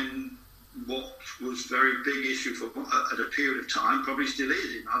and what was a very big issue for at a period of time, probably still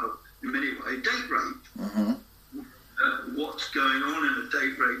is in many ways, date rape. Mm-hmm. What's going on in a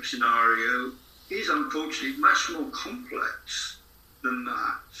date rape scenario is unfortunately much more complex than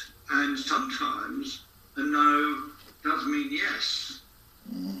that. And sometimes a no does mean yes.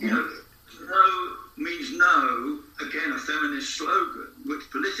 Mm-hmm. No means no, again, a feminist slogan, which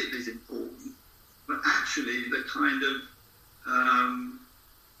politically is important, but actually the kind of,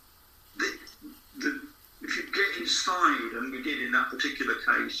 if you get inside, and we did in that particular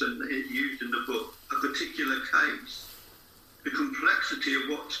case, and it used in the book, a particular case, the complexity of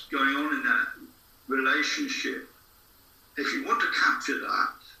what's going on in that relationship, if you want to capture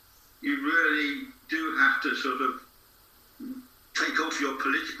that, you really do have to sort of take off your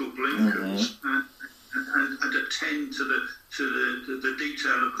political blinkers and attend to the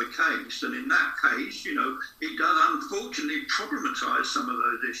detail of the case. And in that case, it does unfortunately problematize some of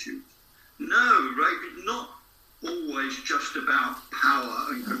those issues. No, rape is not always just about power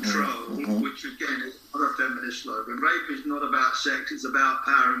and control, which again is not a feminist slogan. Rape is not about sex, it's about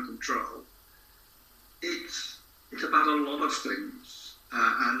power and control. It's about a lot of things,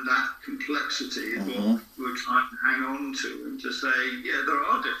 and that complexity is what we're trying to hang on to, and to say, yeah, there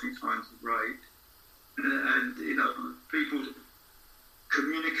are different kinds of rape, and people's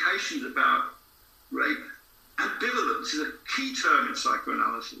communications about rape. Ambivalence is a key term in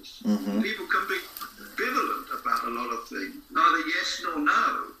psychoanalysis. People can be ambivalent about a lot of things, neither yes nor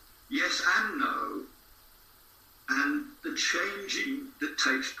no, yes and no. And the changing that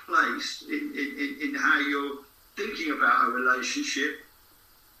takes place in how you're thinking about a relationship,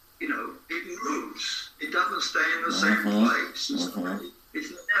 it moves. It doesn't stay in the same place.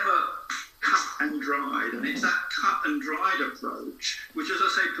 It's never cut and dried, and it's that cut and dried approach, which, as I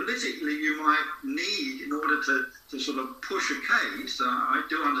say, politically you might need in order to sort of push a case. I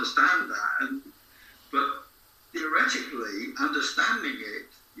do understand that, but theoretically, understanding it,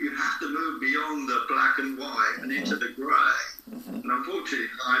 you have to move beyond the black and white and into the grey. And unfortunately,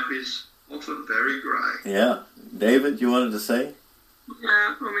 life is often very grey. Yeah. David, you wanted to say?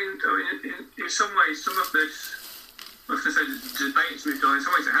 Yeah, I mean, in some ways, some of this, I was going to say, the debate's moved on. In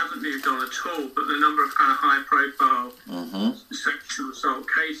some ways, it hasn't moved on at all, but the number of kind of high-profile sexual assault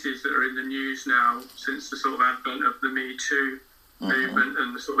cases that are in the news now since the sort of advent of the Me Too movement,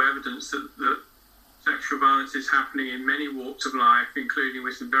 and the sort of evidence that sexual violence is happening in many walks of life, including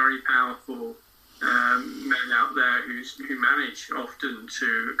with some very powerful men out there who manage often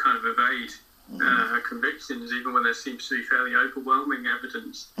to kind of evade convictions, even when there seems to be fairly overwhelming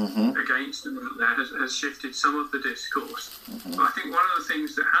evidence against them. That has shifted some of the discourse. But I think one of the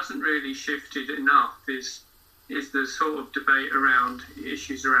things that hasn't really shifted enough is the sort of debate around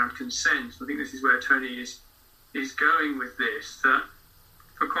issues around consent. I think this is where Tony is going with this, that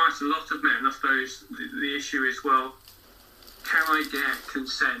for quite a lot of men, I suppose the issue is, well, can I get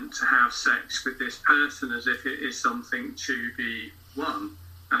consent to have sex with this person as if it is something to be won?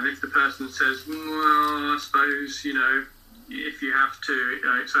 And if the person says, well, I suppose, if you have to,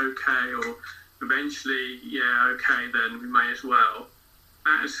 it's okay, or eventually, yeah, okay, then we may as well,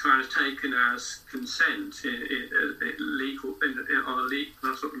 that is kind of taken as consent on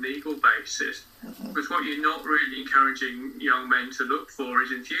a sort of legal basis. Because what you're not really encouraging young men to look for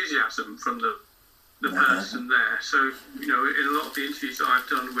is enthusiasm from the person there. So, in a lot of the interviews that I've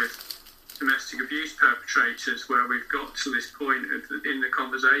done with domestic abuse perpetrators, where we've got to this point in the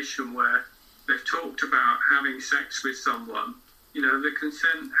conversation where they've talked about having sex with someone, the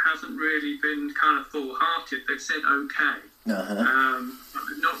consent hasn't really been kind of full-hearted. They've said okay, but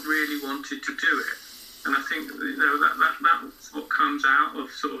not really wanted to do it. And I think that's what comes out of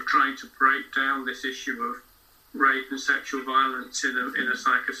sort of trying to break down this issue of rape and sexual violence in a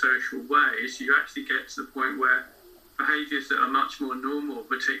psychosocial way, is you actually get to the point where behaviours that are much more normal,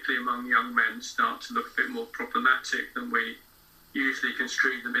 particularly among young men, start to look a bit more problematic than we usually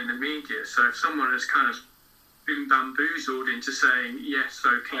construe them in the media. So if someone has kind of been bamboozled into saying yes,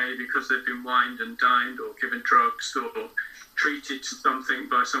 okay, because they've been wined and dined or given drugs or treated to something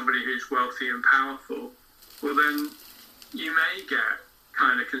by somebody who's wealthy and powerful, well then you may get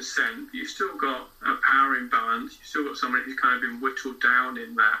kind of consent. You've still got a power imbalance. You've still got somebody who's kind of been whittled down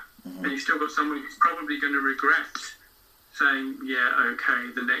in that. And you've still got somebody who's probably going to regret saying, yeah,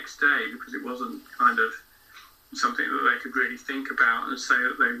 okay, the next day, because it wasn't kind of something that they could really think about and say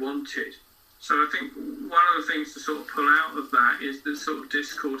that they wanted. So I think one of the things to sort of pull out of that is the sort of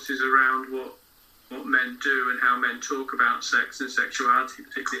discourses around what men do and how men talk about sex and sexuality,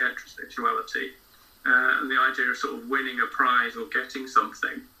 particularly heterosexuality, and the idea of sort of winning a prize or getting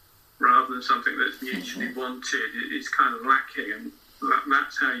something rather than something that's mutually wanted is kind of lacking, and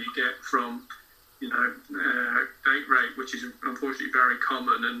that's how you get from, date rape, which is unfortunately very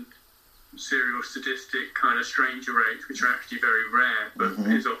common, and serial sadistic kind of stranger rapes, which are actually very rare, but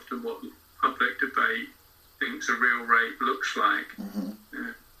is often what the public debate thinks a real rape looks like.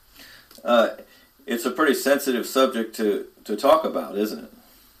 It's a pretty sensitive subject to talk about, isn't it?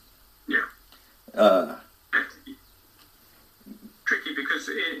 Yeah. Tricky because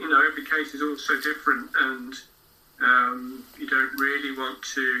every case is also different, and you don't really want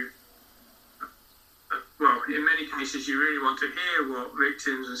to. Well, in many cases, you really want to hear what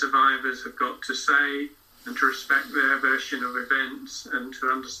victims and survivors have got to say, and to respect their version of events, and to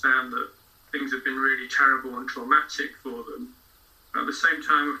understand that things have been really terrible and traumatic for them. At the same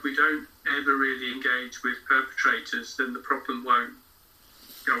time, if we don't ever really engage with perpetrators, then the problem won't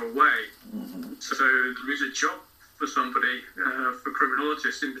go away. So there is a job for somebody, for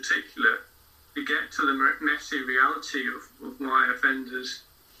criminologists in particular, to get to the messy reality of why offenders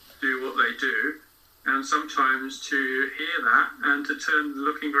do what they do, and sometimes to hear that and to turn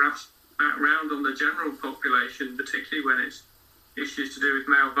looking back around on the general population, particularly when it's issues to do with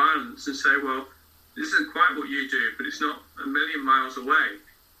male violence, and say, well, this isn't quite what you do, but it's not a million miles away.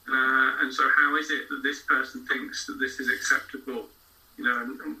 And so how is it that this person thinks that this is acceptable?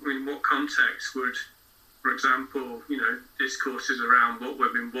 And in what context would, for example, discourses around what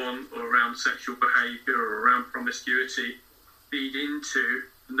women want or around sexual behaviour or around promiscuity feed into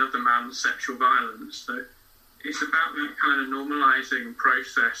another man's sexual violence? So it's about that kind of normalising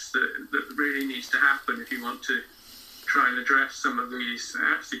process that really needs to happen if you want to try and address some of these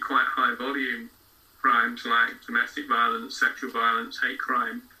actually quite high volume crimes like domestic violence, sexual violence, hate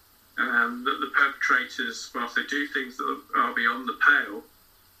crime, that the perpetrators, whilst they do things that are beyond the pale,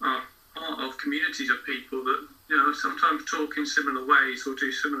 are part of communities of people that sometimes talk in similar ways or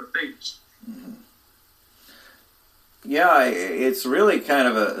do similar things. Yeah, it's really kind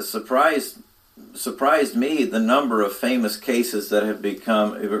of a surprised me the number of famous cases that have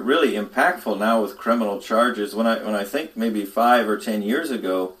become really impactful now with criminal charges. When I think maybe 5 or 10 years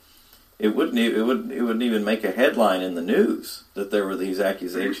ago, it wouldn't even make a headline in the news that there were these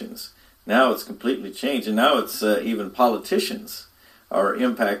accusations. Now it's completely changed, and now it's even politicians are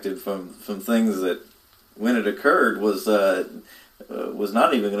impacted from things that, when it occurred, was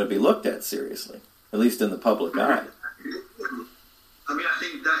not even going to be looked at seriously, at least in the public eye. I mean, I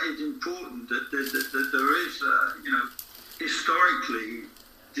think that is important, that there is, historically,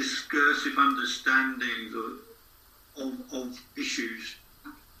 discursive understandings of issues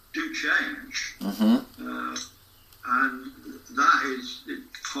do change. And that is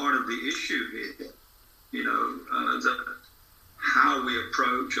part of the issue here, that how we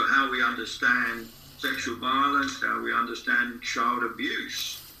approach or how we understand sexual violence, how we understand child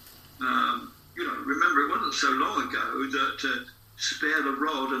abuse. Remember, it wasn't so long ago that spare the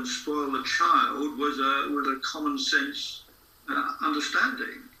rod and spoil the child was a common sense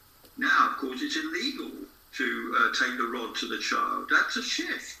understanding. Now, of course, it's illegal to take the rod to the child. That's a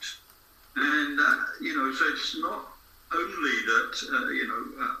shift. And, so it's not only that,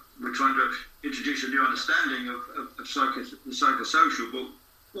 we're trying to introduce a new understanding of the psychosocial, but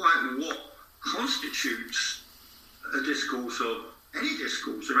what constitutes a discourse of any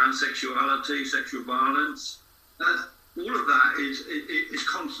discourse around sexuality, sexual violence, all of that is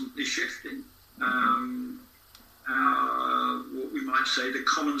constantly shifting. What we might say, the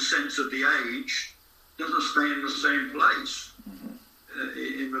common sense of the age doesn't stay in the same place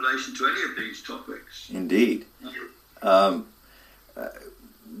in relation to any of these topics. Indeed.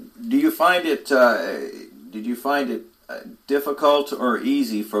 Do you find it? Did you find it difficult or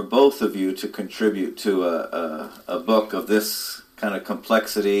easy for both of you to contribute to a book of this kind of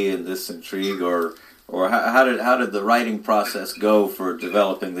complexity and this intrigue, or how did the writing process go for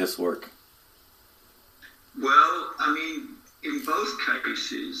developing this work? Well, I mean, in both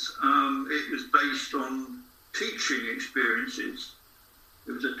cases, it was based on teaching experiences.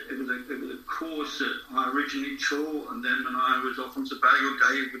 It was a course that I originally taught, and then when I was off on sabbatical,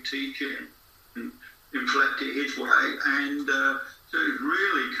 Dave would teach it and inflect it his way, and so it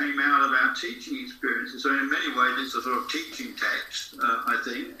really came out of our teaching experiences. So in many ways, it's a sort of teaching text. I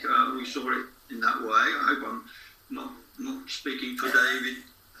think we saw it in that way. I hope I'm not speaking for David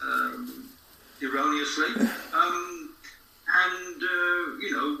erroneously.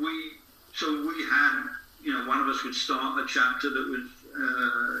 We had, one of us would start a chapter that was,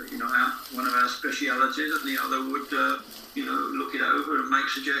 one of our specialities, and the other would, look it over and make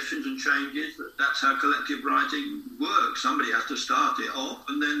suggestions and changes. That's how collective writing works. Somebody has to start it off,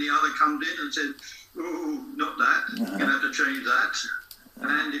 and then the other comes in and says, oh, not that, you're going to have to change that.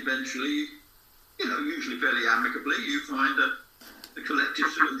 And eventually, usually fairly amicably, you find a collective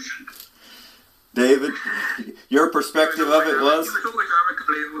solution. David, your perspective of it was? It was always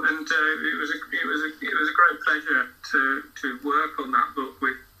amicably, and it was a great pleasure to work on that book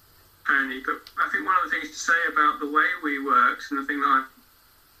with Tony. But I think one of the things to say about the way we worked, and the thing that I've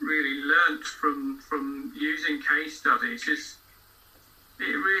really learnt from using case studies, is it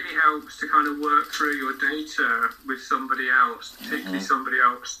really helps to kind of work through your data with somebody else, particularly somebody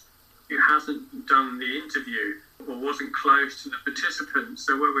else who hasn't done the interview or wasn't close to the participants.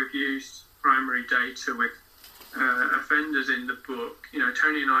 So where we've used primary data with offenders in the book,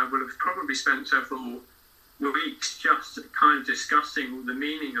 Tony and I would have probably spent several weeks just kind of discussing the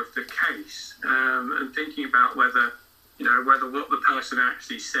meaning of the case and thinking about whether what the person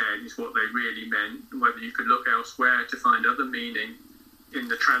actually said is what they really meant, and whether you could look elsewhere to find other meaning in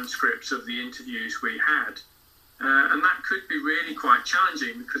the transcripts of the interviews we had. And that could be really quite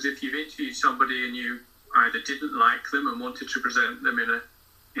challenging, because if you've interviewed somebody and you either didn't like them and wanted to present them in a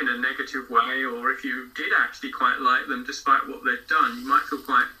negative way, or if you did actually quite like them despite what they'd done, you might feel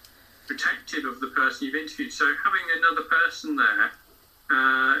quite protective of the person you've interviewed. So having another person there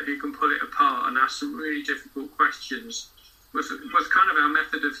who can pull it apart and ask some really difficult questions was kind of our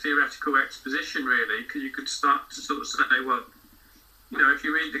method of theoretical exposition, really, because you could start to sort of say, well, if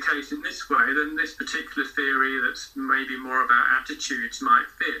you read the case in this way, then this particular theory that's maybe more about attitudes might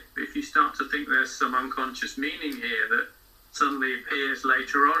fit. But if you start to think there's some unconscious meaning here that suddenly appears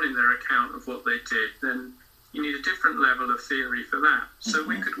later on in their account of what they did, then you need a different level of theory for that. So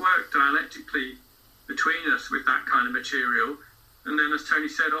we could work dialectically between us with that kind of material. And then, as Tony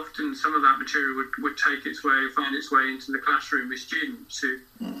said, often some of that material would find its way into the classroom with students who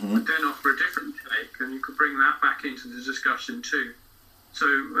would then offer a different take, and you could bring that back into the discussion too. So,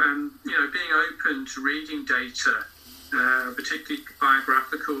 being open to reading data, particularly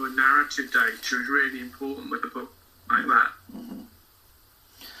biographical and narrative data, is really important with a book like that.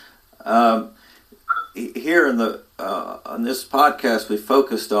 Here on this podcast, we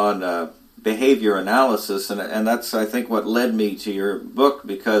focused on behavior analysis, and that's, I think, what led me to your book,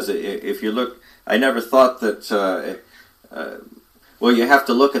 because if you look, I never thought that, you have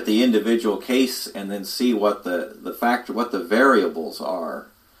to look at the individual case and then see what what the variables are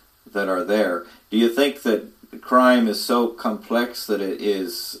that are there. Do you think that crime is so complex that it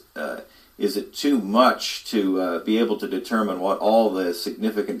is it too much to be able to determine what all the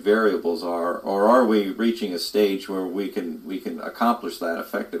significant variables are, or are we reaching a stage where we can accomplish that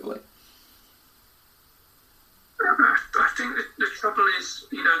effectively? I think the trouble is,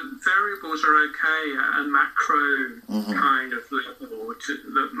 variables are okay at a macro kind of level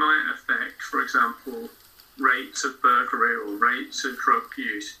that might affect, for example, rates of burglary or rates of drug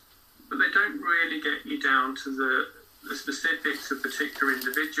use, but they don't really get you down to the specifics of particular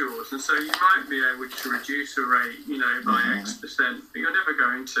individuals. And so you might be able to reduce a rate, by X%, but you're never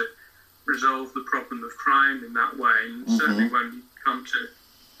going to resolve the problem of crime in that way. And certainly when you come to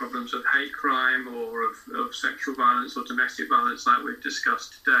problems of hate crime or of sexual violence or domestic violence like we've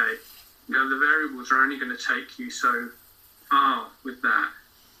discussed today, the variables are only going to take you so far with that.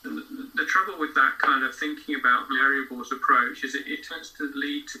 And the trouble with that kind of thinking about variables approach is it tends to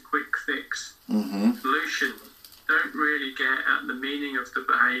lead to quick fix solutions. Don't really get at the meaning of the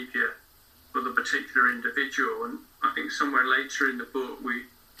behaviour for the particular individual. And I think somewhere later in the book we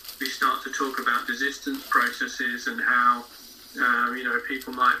start to talk about desistance processes and how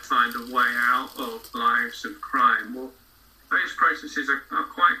people might find a way out of lives of crime. Well, those processes are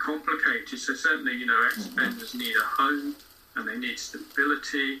quite complicated. So certainly, ex-offenders need a home, and they need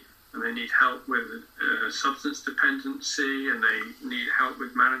stability, and they need help with substance dependency, and they need help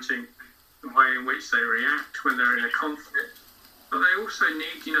with managing the way in which they react when they're in a conflict. But they also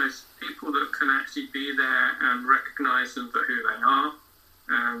need, people that can actually be there and recognise them for who they are,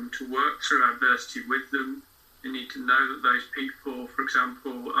 to work through adversity with them. They need to know that those people, for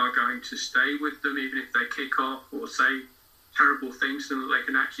example, are going to stay with them even if they kick off or say terrible things, and that they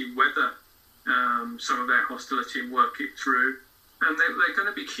can actually weather some of their hostility and work it through. And they're going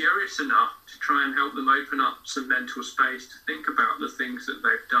to be curious enough to try and help them open up some mental space to think about the things that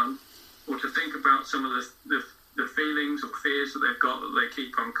they've done, or to think about some of the feelings or fears that they've got that they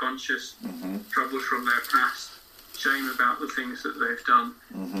keep unconscious, troubles from their past, shame about the things that they've done.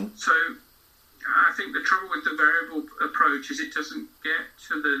 So I think the trouble with the variable approach is it doesn't get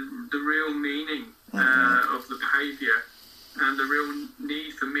to the real meaning of the behaviour and the real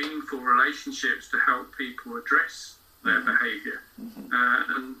need for meaningful relationships to help people address their behaviour.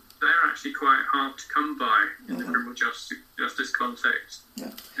 And they're actually quite hard to come by in the criminal justice context.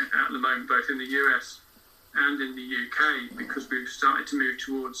 at the moment, both in the US and in the UK, because we've started to move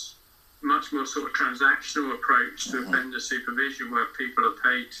towards a much more sort of transactional approach to offender supervision, where people are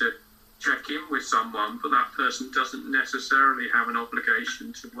paid to check in with someone, but that person doesn't necessarily have an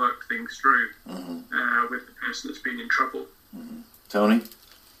obligation to work things through with the person that's been in trouble. Tony?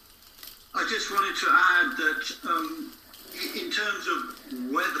 I just wanted to add that in terms of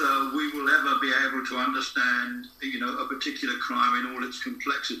whether we will ever be able to understand, a particular crime in all its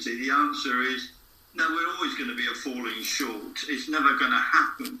complexity, the answer is no. We're always going to be falling short. It's never going to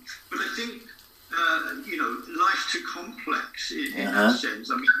happen. But I think life's too complex in that sense.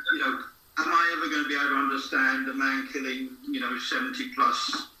 I mean, am I ever going to be able to understand a man killing 70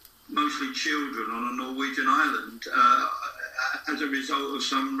 plus, mostly children, on a Norwegian island as a result of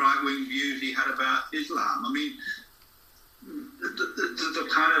some right-wing views he had about Islam? I mean, the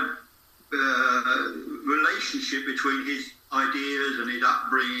kind of relationship between his ideas and his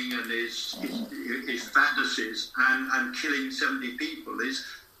upbringing and his fantasies and killing 70 people is,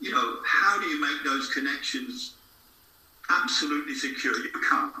 how do you make those connections absolutely secure? You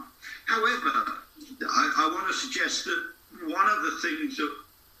can't. However, I want to suggest that one of the things that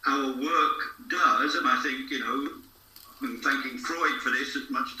our work does, and I think, I'm thanking Freud for this as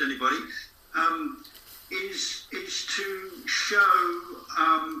much as anybody, is to show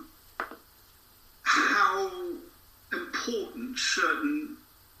how important certain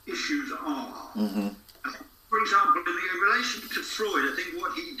issues are. For example, in relation to Freud, I think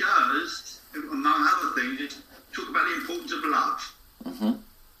what he does, among other things, is talk about the importance of love.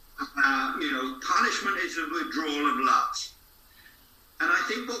 Punishment is a withdrawal of love. And I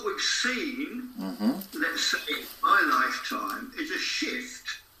think what we've seen, let's say in my lifetime, is a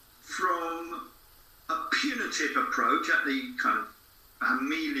shift from a punitive approach at the kind of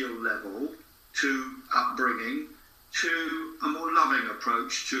familial level to upbringing to a more loving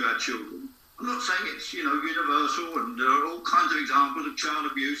approach to our children. I'm not saying it's, universal, and there are all kinds of examples of child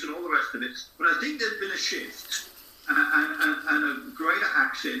abuse and all the rest of it, but I think there's been a shift and a greater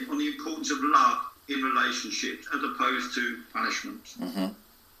accent on the importance of love in relationships as opposed to punishment.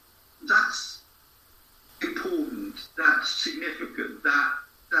 That's important, that's significant,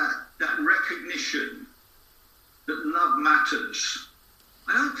 that recognition that love matters.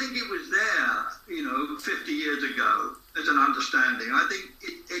 I don't think it was there, 50 years ago as an understanding. I think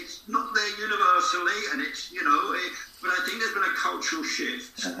it's not there universally, and it's, but I think there's been a cultural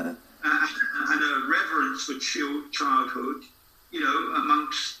shift and a reverence for childhood,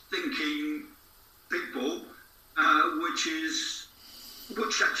 amongst thinking people, which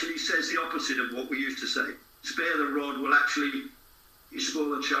actually says the opposite of what we used to say. Spare the rod will actually, you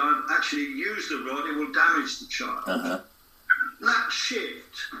spoil the child, actually use the rod, it will damage the child. That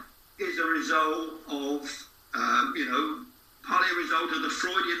shift is a result of, partly a result of the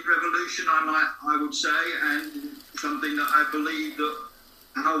Freudian revolution, I would say, and something that I believe that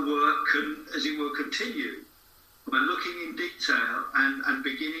our work can, as it will, continue by looking in detail and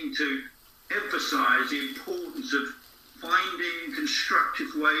beginning to emphasize the importance of finding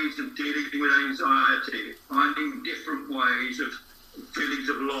constructive ways of dealing with anxiety, finding different ways of feelings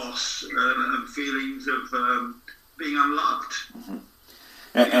of loss and feelings of being unloved.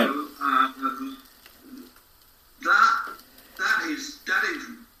 That is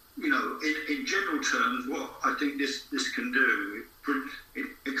in general terms what I think this can do.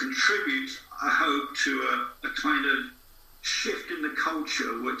 It contributes, I hope, to a kind of shift in the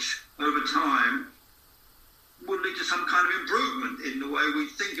culture, which over time will lead to some kind of improvement in the way we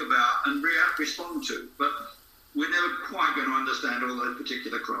think about and respond to. But we're never quite going to understand all those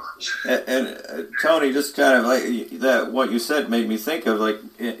particular crimes. And Tony, just kind of like that, what you said made me think of, like,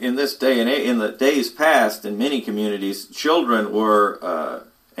 in this day and age, in the days past, in many communities, children were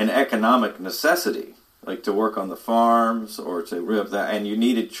an economic necessity, like to work on the farms or to rip that, and you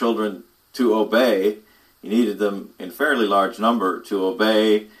needed children to obey. You needed them in fairly large number to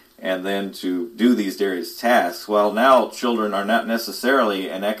obey and then to do these various tasks. While now children are not necessarily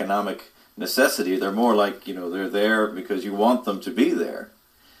an economic necessity. They're more like, they're there because you want them to be there.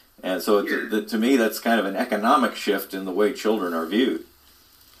 And so to me, that's kind of an economic shift in the way children are viewed.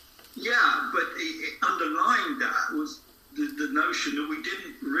 Yeah, but underlying that was the notion that we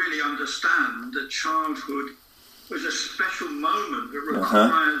didn't really understand that childhood was a special moment that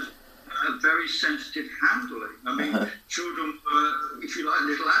requires a very sensitive handling. I mean, children were, if you like,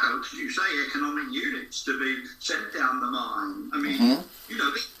 little adults, as you say, economic units to be sent down the mine. I mean,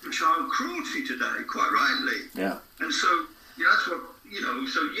 child cruelty today, quite rightly. Yeah. And so, that's what,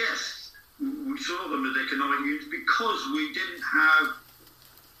 so yes, we saw them as economic units because we didn't have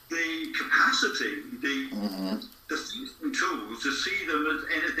the capacity the thinking tools to see them as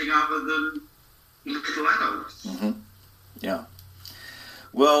anything other than little adults. Yeah.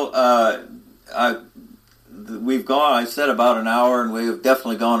 Well, we've gone, I said about an hour, and we've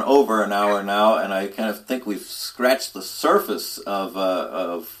definitely gone over an hour now, and I kind of think we've scratched the surface of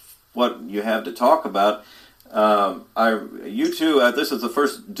what you have to talk about. You two, this is the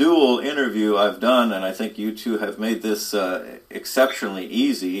first dual interview I've done, and I think you two have made this exceptionally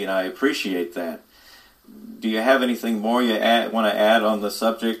easy, and I appreciate that. Do you have anything more you want to add on the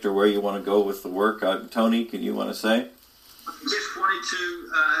subject, or where you want to go with the work? Tony, can you want to say? I just wanted to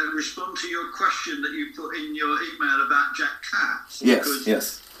respond to your question that you put in your email about Jack Katz.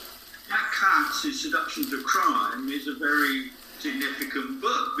 Yes. Jack Katz's Seduction to Crime is a very significant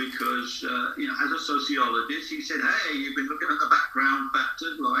book because, as a sociologist, he said, hey, you've been looking at the background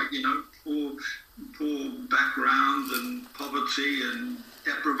factors like, poor background and poverty and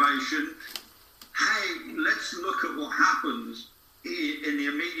deprivation. Hey, let's look at what happens in the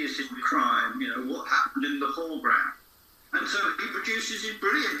immediacy of crime, what happened in the foreground. And so he produces his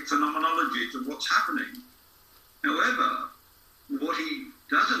brilliant phenomenologies of what's happening. However, what he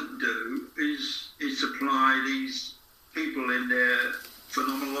doesn't do is supply these people in their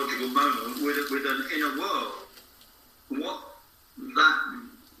phenomenological moment with an inner world. What that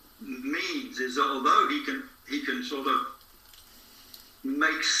means is that although he can sort of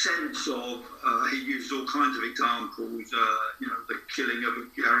make sense of, he used all kinds of examples, the killing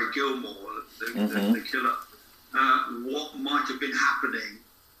of Gary Gilmore, the killer, what might have been happening.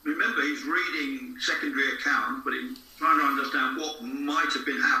 Remember, he's reading secondary accounts, but he's trying to understand what might have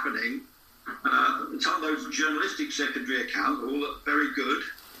been happening. Some of those journalistic secondary accounts all look very good.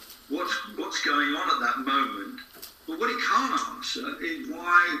 What's going on at that moment? But what he can't answer is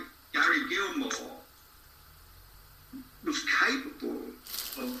why Gary Gilmore was capable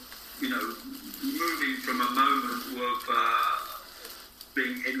of, moving from a moment of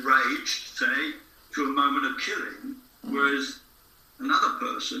being enraged, say, to a moment of killing, whereas another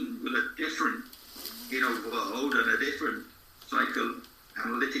person with a different inner world and a different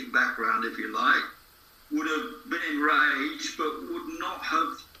psychoanalytic background, if you like, would have been enraged but would not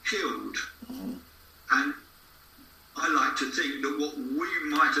have killed. And I like to think that what we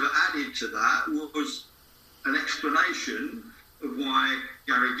might have added to that was an explanation of why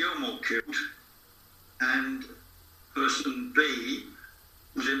Gary Gilmore killed, and person B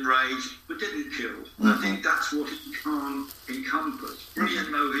was enraged but didn't kill. I think that's what he can't encompass. Brilliant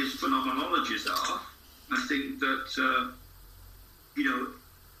though his phenomenologies are, I think that,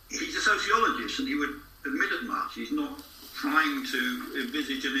 he's a sociologist and he would admit as much. He's not trying to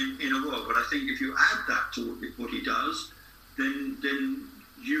envisage an inner world, but I think if you add that to what he does, then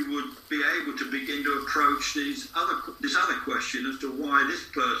you would be able to begin to approach this other question as to why this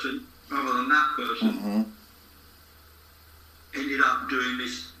person, rather than that person, ended up doing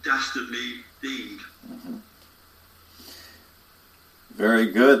this dastardly deed.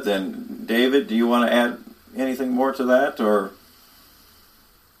 Very good. Then, David, do you want to add anything more to that, or?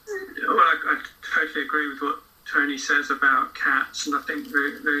 Well, I totally agree with what Tony says about Katz, and I think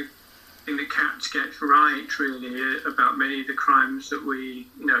the thing that Katz gets right, really, about many of the crimes that we,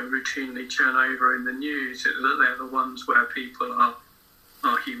 routinely churn over in the news, is that they're the ones where people are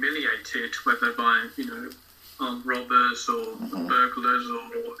humiliated, whether by, armed robbers or burglars or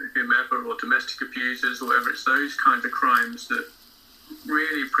whomever, or domestic abusers, or whatever. It's those kinds of crimes that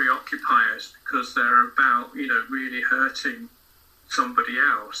really preoccupy us because they're about, really hurting somebody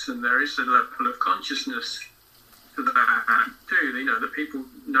else, and there is a level of consciousness to that too. That people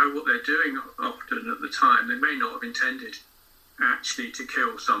know what they're doing often at the time. They may not have intended actually to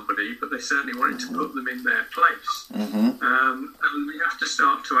kill somebody, but they certainly wanted to put them in their place. And we have to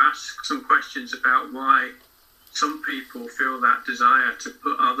start to ask some questions about why some people feel that desire to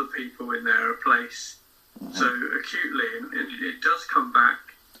put other people in their place so acutely, and it does come back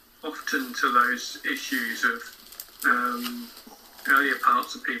often to those issues of earlier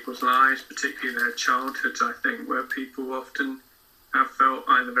parts of people's lives, particularly their childhoods, I think, where people often have felt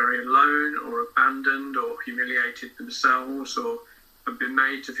either very alone or abandoned or humiliated themselves, or have been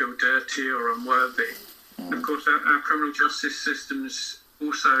made to feel dirty or unworthy. Of course, our criminal justice systems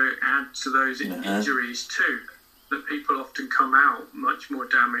also add to those injuries too, that people often come out much more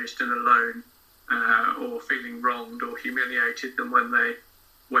damaged and alone, or feeling wronged or humiliated than when they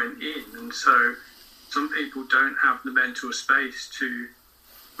went in. And so some people don't have the mental space to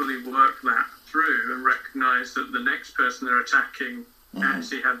fully work that through and recognise that the next person they're attacking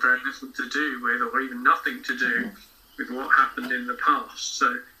actually had very little to do with, or even nothing to do with, what happened in the past.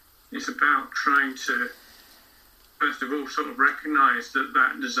 So it's about trying to first of all, sort of recognise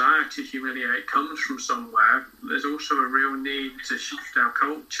that desire to humiliate comes from somewhere. There's also a real need to shift our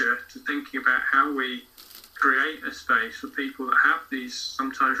culture to thinking about how we create a space for people that have these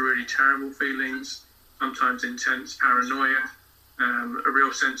sometimes really terrible feelings, sometimes intense paranoia, a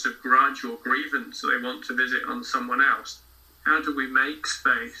real sense of grudge or grievance that they want to visit on someone else. How do we make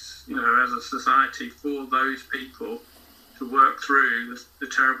space, as a society for those people to work through the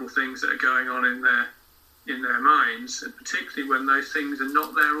terrible things that are going on in their minds, and particularly when those things are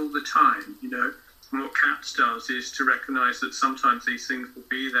not there all the time, And what CATS does is to recognise that sometimes these things will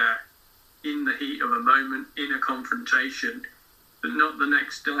be there in the heat of a moment, in a confrontation, but not the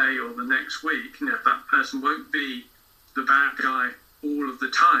next day or the next week. That person won't be the bad guy all of the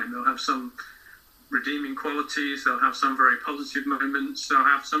time. They'll have some redeeming qualities, they'll have some very positive moments, they'll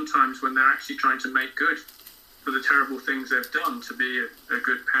have sometimes when they're actually trying to make good for the terrible things they've done, to be a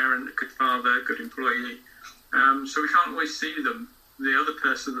good parent, a good father, a good employee. So we can't always see them, the other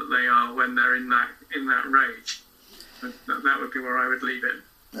person that they are, when they're in that rage. That would be where I would leave it.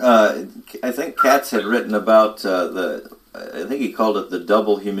 I think Katz had written about I think he called it the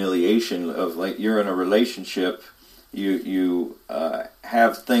double humiliation of, like, you're in a relationship, you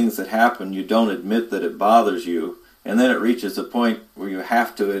have things that happen, you don't admit that it bothers you, and then it reaches a point where you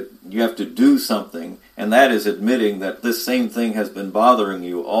have to do something, and that is admitting that this same thing has been bothering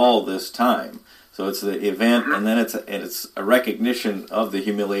you all this time. So it's the event, and then it's a recognition of the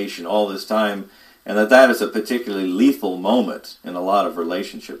humiliation all this time, and that is a particularly lethal moment in a lot of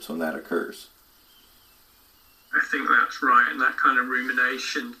relationships when that occurs. I think that's right, and that kind of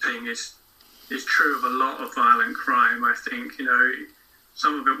rumination thing is true of a lot of violent crime. I think,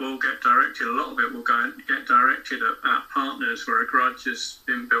 some of it will get directed, a lot of it will get directed at partners where a grudge has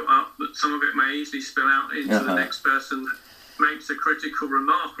been built up, but some of it may easily spill out into the next person that makes a critical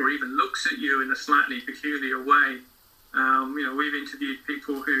remark or even looks at you in a slightly peculiar way. We've interviewed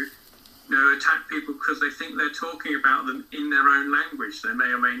people who attack people because they think they're talking about them in their own language. They may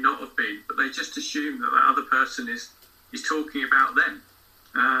or may not have been, but they just assume that other person is talking about them.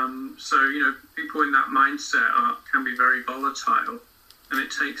 So people in that mindset can be very volatile, and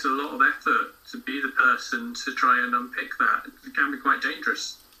it takes a lot of effort to be the person to try and unpick that. It can be quite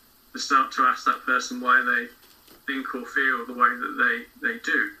dangerous to start to ask that person why they think or feel the way that they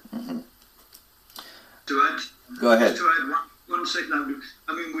do. Mm-hmm. To add, go ahead. To add one second,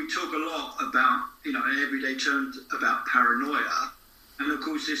 I mean, we talk a lot about, in everyday terms, about paranoia, and of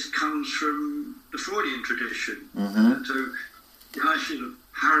course this comes from the Freudian tradition. Mm-hmm. So the idea of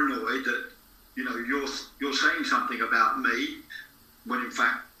paranoid that, you're saying something about me when in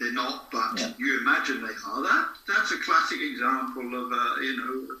fact they're not, but you imagine they are. That's a classic example of,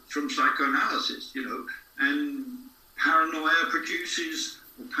 from psychoanalysis, and paranoia produces,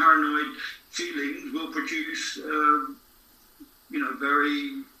 or paranoid feelings will produce,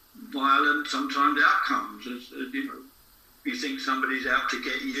 very violent, sometimes outcomes. As you think somebody's out to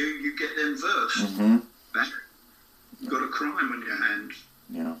get you, you get them first. Mm-hmm. You've got a crime on your hands.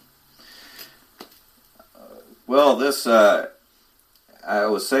 Yeah. Well, this, I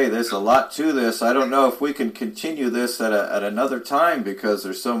would say there's a lot to this. I don't know if we can continue this at another time because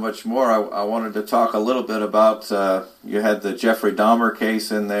there's so much more. I wanted to talk a little bit about, you had the Jeffrey Dahmer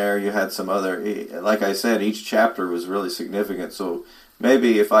case in there, you had some other, like I said, each chapter was really significant. So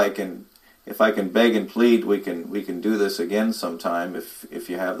maybe if I can beg and plead, we can do this again sometime if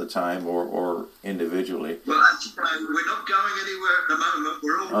you have the time, or individually. Well, that's fine. We're not going anywhere at the moment.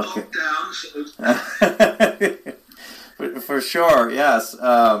 We're all locked down. So. For sure, yes.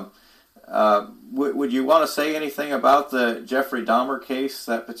 Would you want to say anything about the Jeffrey Dahmer case,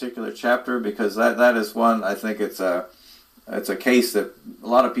 that particular chapter? Because that is one, I think it's a case that a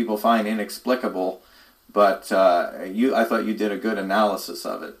lot of people find inexplicable, but I thought you did a good analysis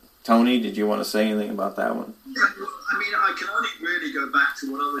of it. Tony, did you want to say anything about that one? Yeah, well, I mean, I can only really go back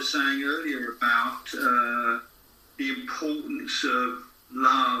to what I was saying earlier about the importance of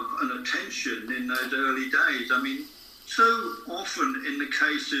love and attention in those early days. I mean, so often in the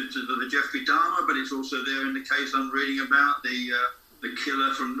case of the Jeffrey Dahmer, but it's also there in the case I'm reading about, the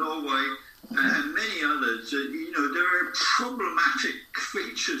killer from Norway, and many others. There are problematic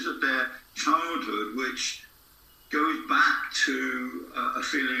features of their childhood which goes back to a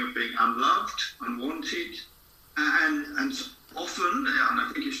feeling of being unloved, unwanted, and often, and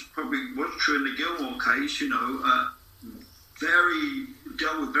I think it's probably what's true in the Gilmore case,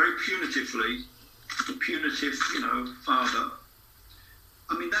 dealt with very punitively, the punitive, father.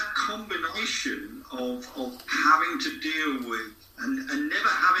 I mean, that combination of having to deal with and never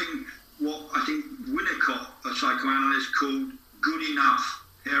having what I think Winnicott, a psychoanalyst, called good enough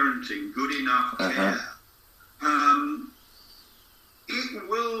parenting, good enough care. it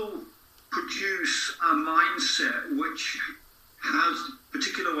will produce a mindset which has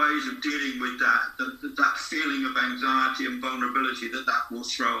particular ways of dealing with that feeling of anxiety and vulnerability that will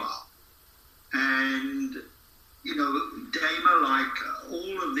throw up. And, Dama, like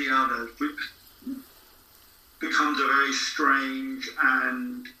all of the others, becomes a very strange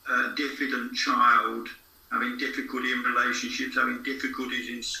and diffident child, having difficulty in relationships, having difficulties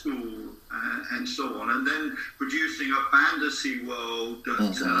in school, and so on. And then producing a fantasy world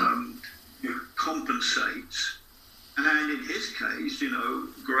that compensates. And in his case,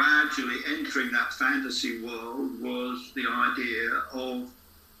 gradually entering that fantasy world was the idea of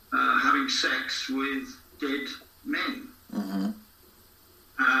having sex with dead men. Mm-hmm.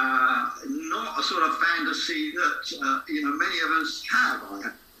 Not a sort of fantasy that, many of us have,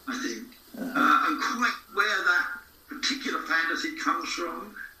 I think. And quite where that particular fantasy comes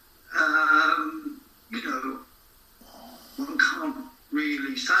from, one can't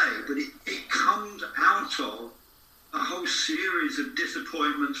really say, but it comes out of a whole series of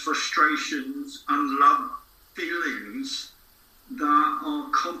disappointments, frustrations, unloved feelings that are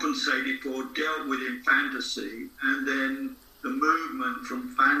compensated for, dealt with in fantasy, and then the movement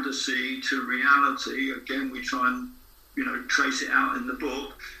from fantasy to reality, again, we try and, trace it out in the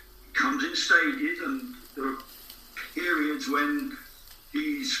book, comes in stages, and there are periods when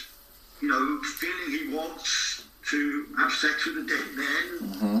he's, feeling he wants to have sex with a dead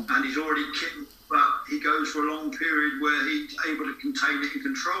man, and he's already killed, but he goes for a long period where he's able to contain it and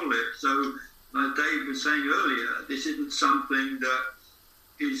control it. So, like Dave was saying earlier, this isn't something that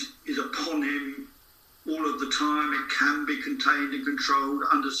is upon him all of the time. It can be contained and controlled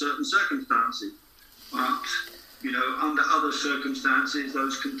under certain circumstances. But, under other circumstances,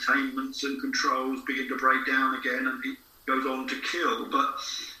 those containments and controls begin to break down again, and he goes on to kill. But,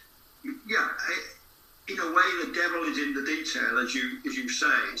 yeah, in a way, the devil is in the detail, as you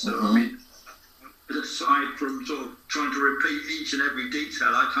say. So, I mean, aside from sort of trying to repeat each and every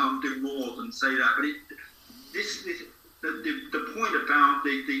detail, I can't do more than say that. But the point about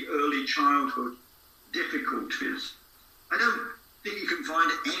the early childhood difficulties, I don't think you can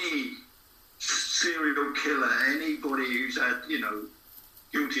find any serial killer, anybody who's had,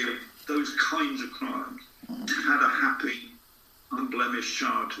 guilty of those kinds of crimes, had a happy, unblemished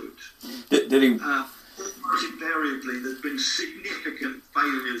childhood. Did he? Almost invariably, there's been significant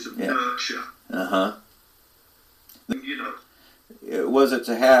failures of nurture. Was it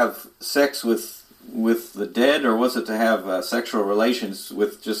to have sex with the dead, or was it to have sexual relations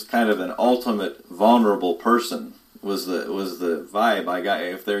with just kind of an ultimate vulnerable person? Was the vibe I got?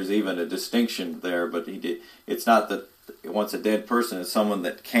 If there's even a distinction there, but he did. It's not that it wants a dead person. It's someone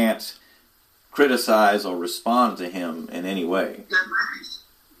that can't criticize or respond to him in any way.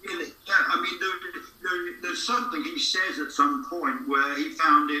 There's something he says at some point where he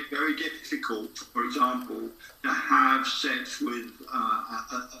found it very difficult, for example, to have sex with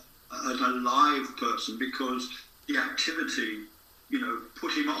a live person because the activity,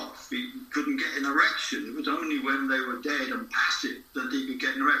 put him off. He couldn't get an erection. It was only when they were dead and passive that he could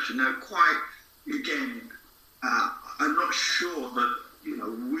get an erection. Now, I'm not sure that,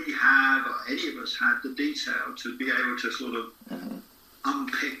 we have, or any of us had the detail to be able to sort of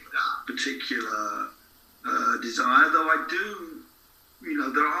unpick that particular desire, though I do,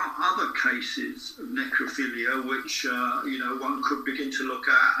 there are other cases of necrophilia which, one could begin to look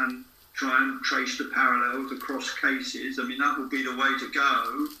at and try and trace the parallels across cases. I mean, that would be the way to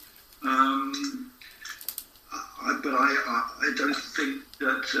go. But I don't think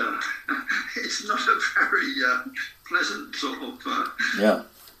that it's not a very pleasant sort of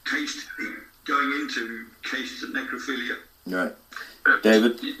case to be going into cases of necrophilia. Right.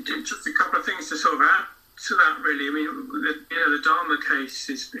 David? Just a couple of things to sort of add to that, really. I mean, the Dharma case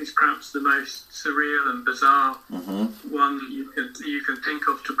is perhaps the most surreal and bizarre one that you can think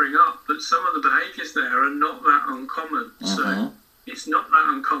of to bring up, but some of the behaviours there are not that uncommon. So it's not that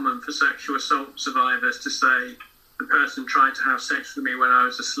uncommon for sexual assault survivors to say, the person tried to have sex with me when I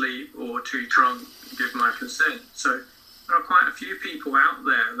was asleep or too drunk to give my consent. So there are quite a few people out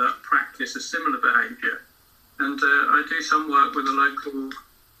there that practice a similar behaviour. And I do some work with a local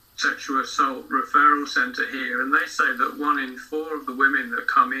sexual assault referral centre here, and they say that 1 in 4 of the women that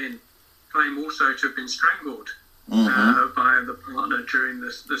come in claim also to have been strangled by the partner during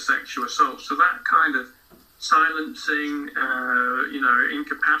the sexual assault. So that kind of silencing,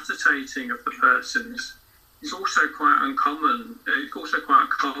 incapacitating of the person is also quite uncommon. It's also quite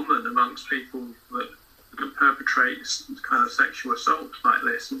common amongst people that perpetrate kind of sexual assault like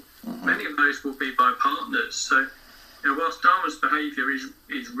this. And many of those will be by partners. So, whilst whilst Dharma's behaviour is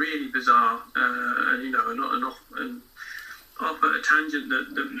really bizarre, and off at a tangent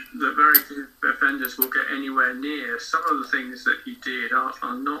that very few offenders will get anywhere near, some of the things that he did are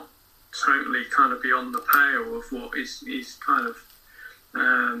not totally kind of beyond the pale of what is kind of,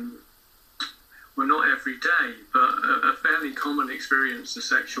 well, not every day, but a fairly common experience of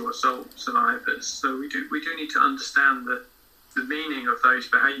sexual assault survivors. So we do need to understand the meaning of those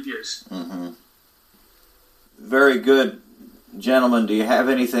behaviours. Mm-hmm. Very good. Gentlemen, do you have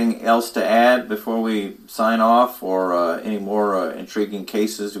anything else to add before we sign off, or any more intriguing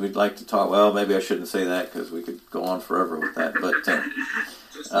cases we'd like to talk? Well, maybe I shouldn't say that because we could go on forever with that. But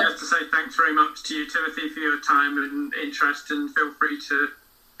just to say thanks very much to you, Timothy, for your time and interest, and feel free to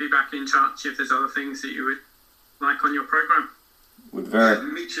be back in touch if there's other things that you would like on your program. Me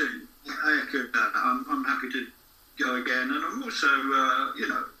too. I echo that. I'm happy to go again, and I'm also,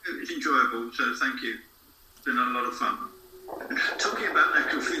 it's enjoyable. So thank you. It's been a lot of fun. Talking about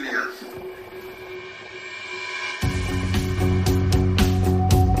necrophilia.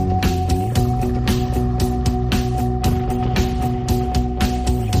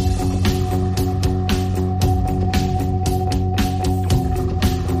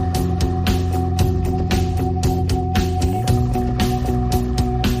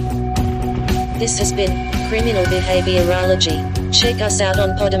 This has been Criminal Behaviorology. Check us out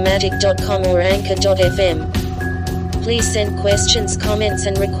on Podomatic.com or Anchor.fm. Please send questions, comments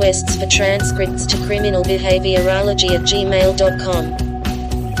and requests for transcripts to criminalbehaviorology@gmail.com.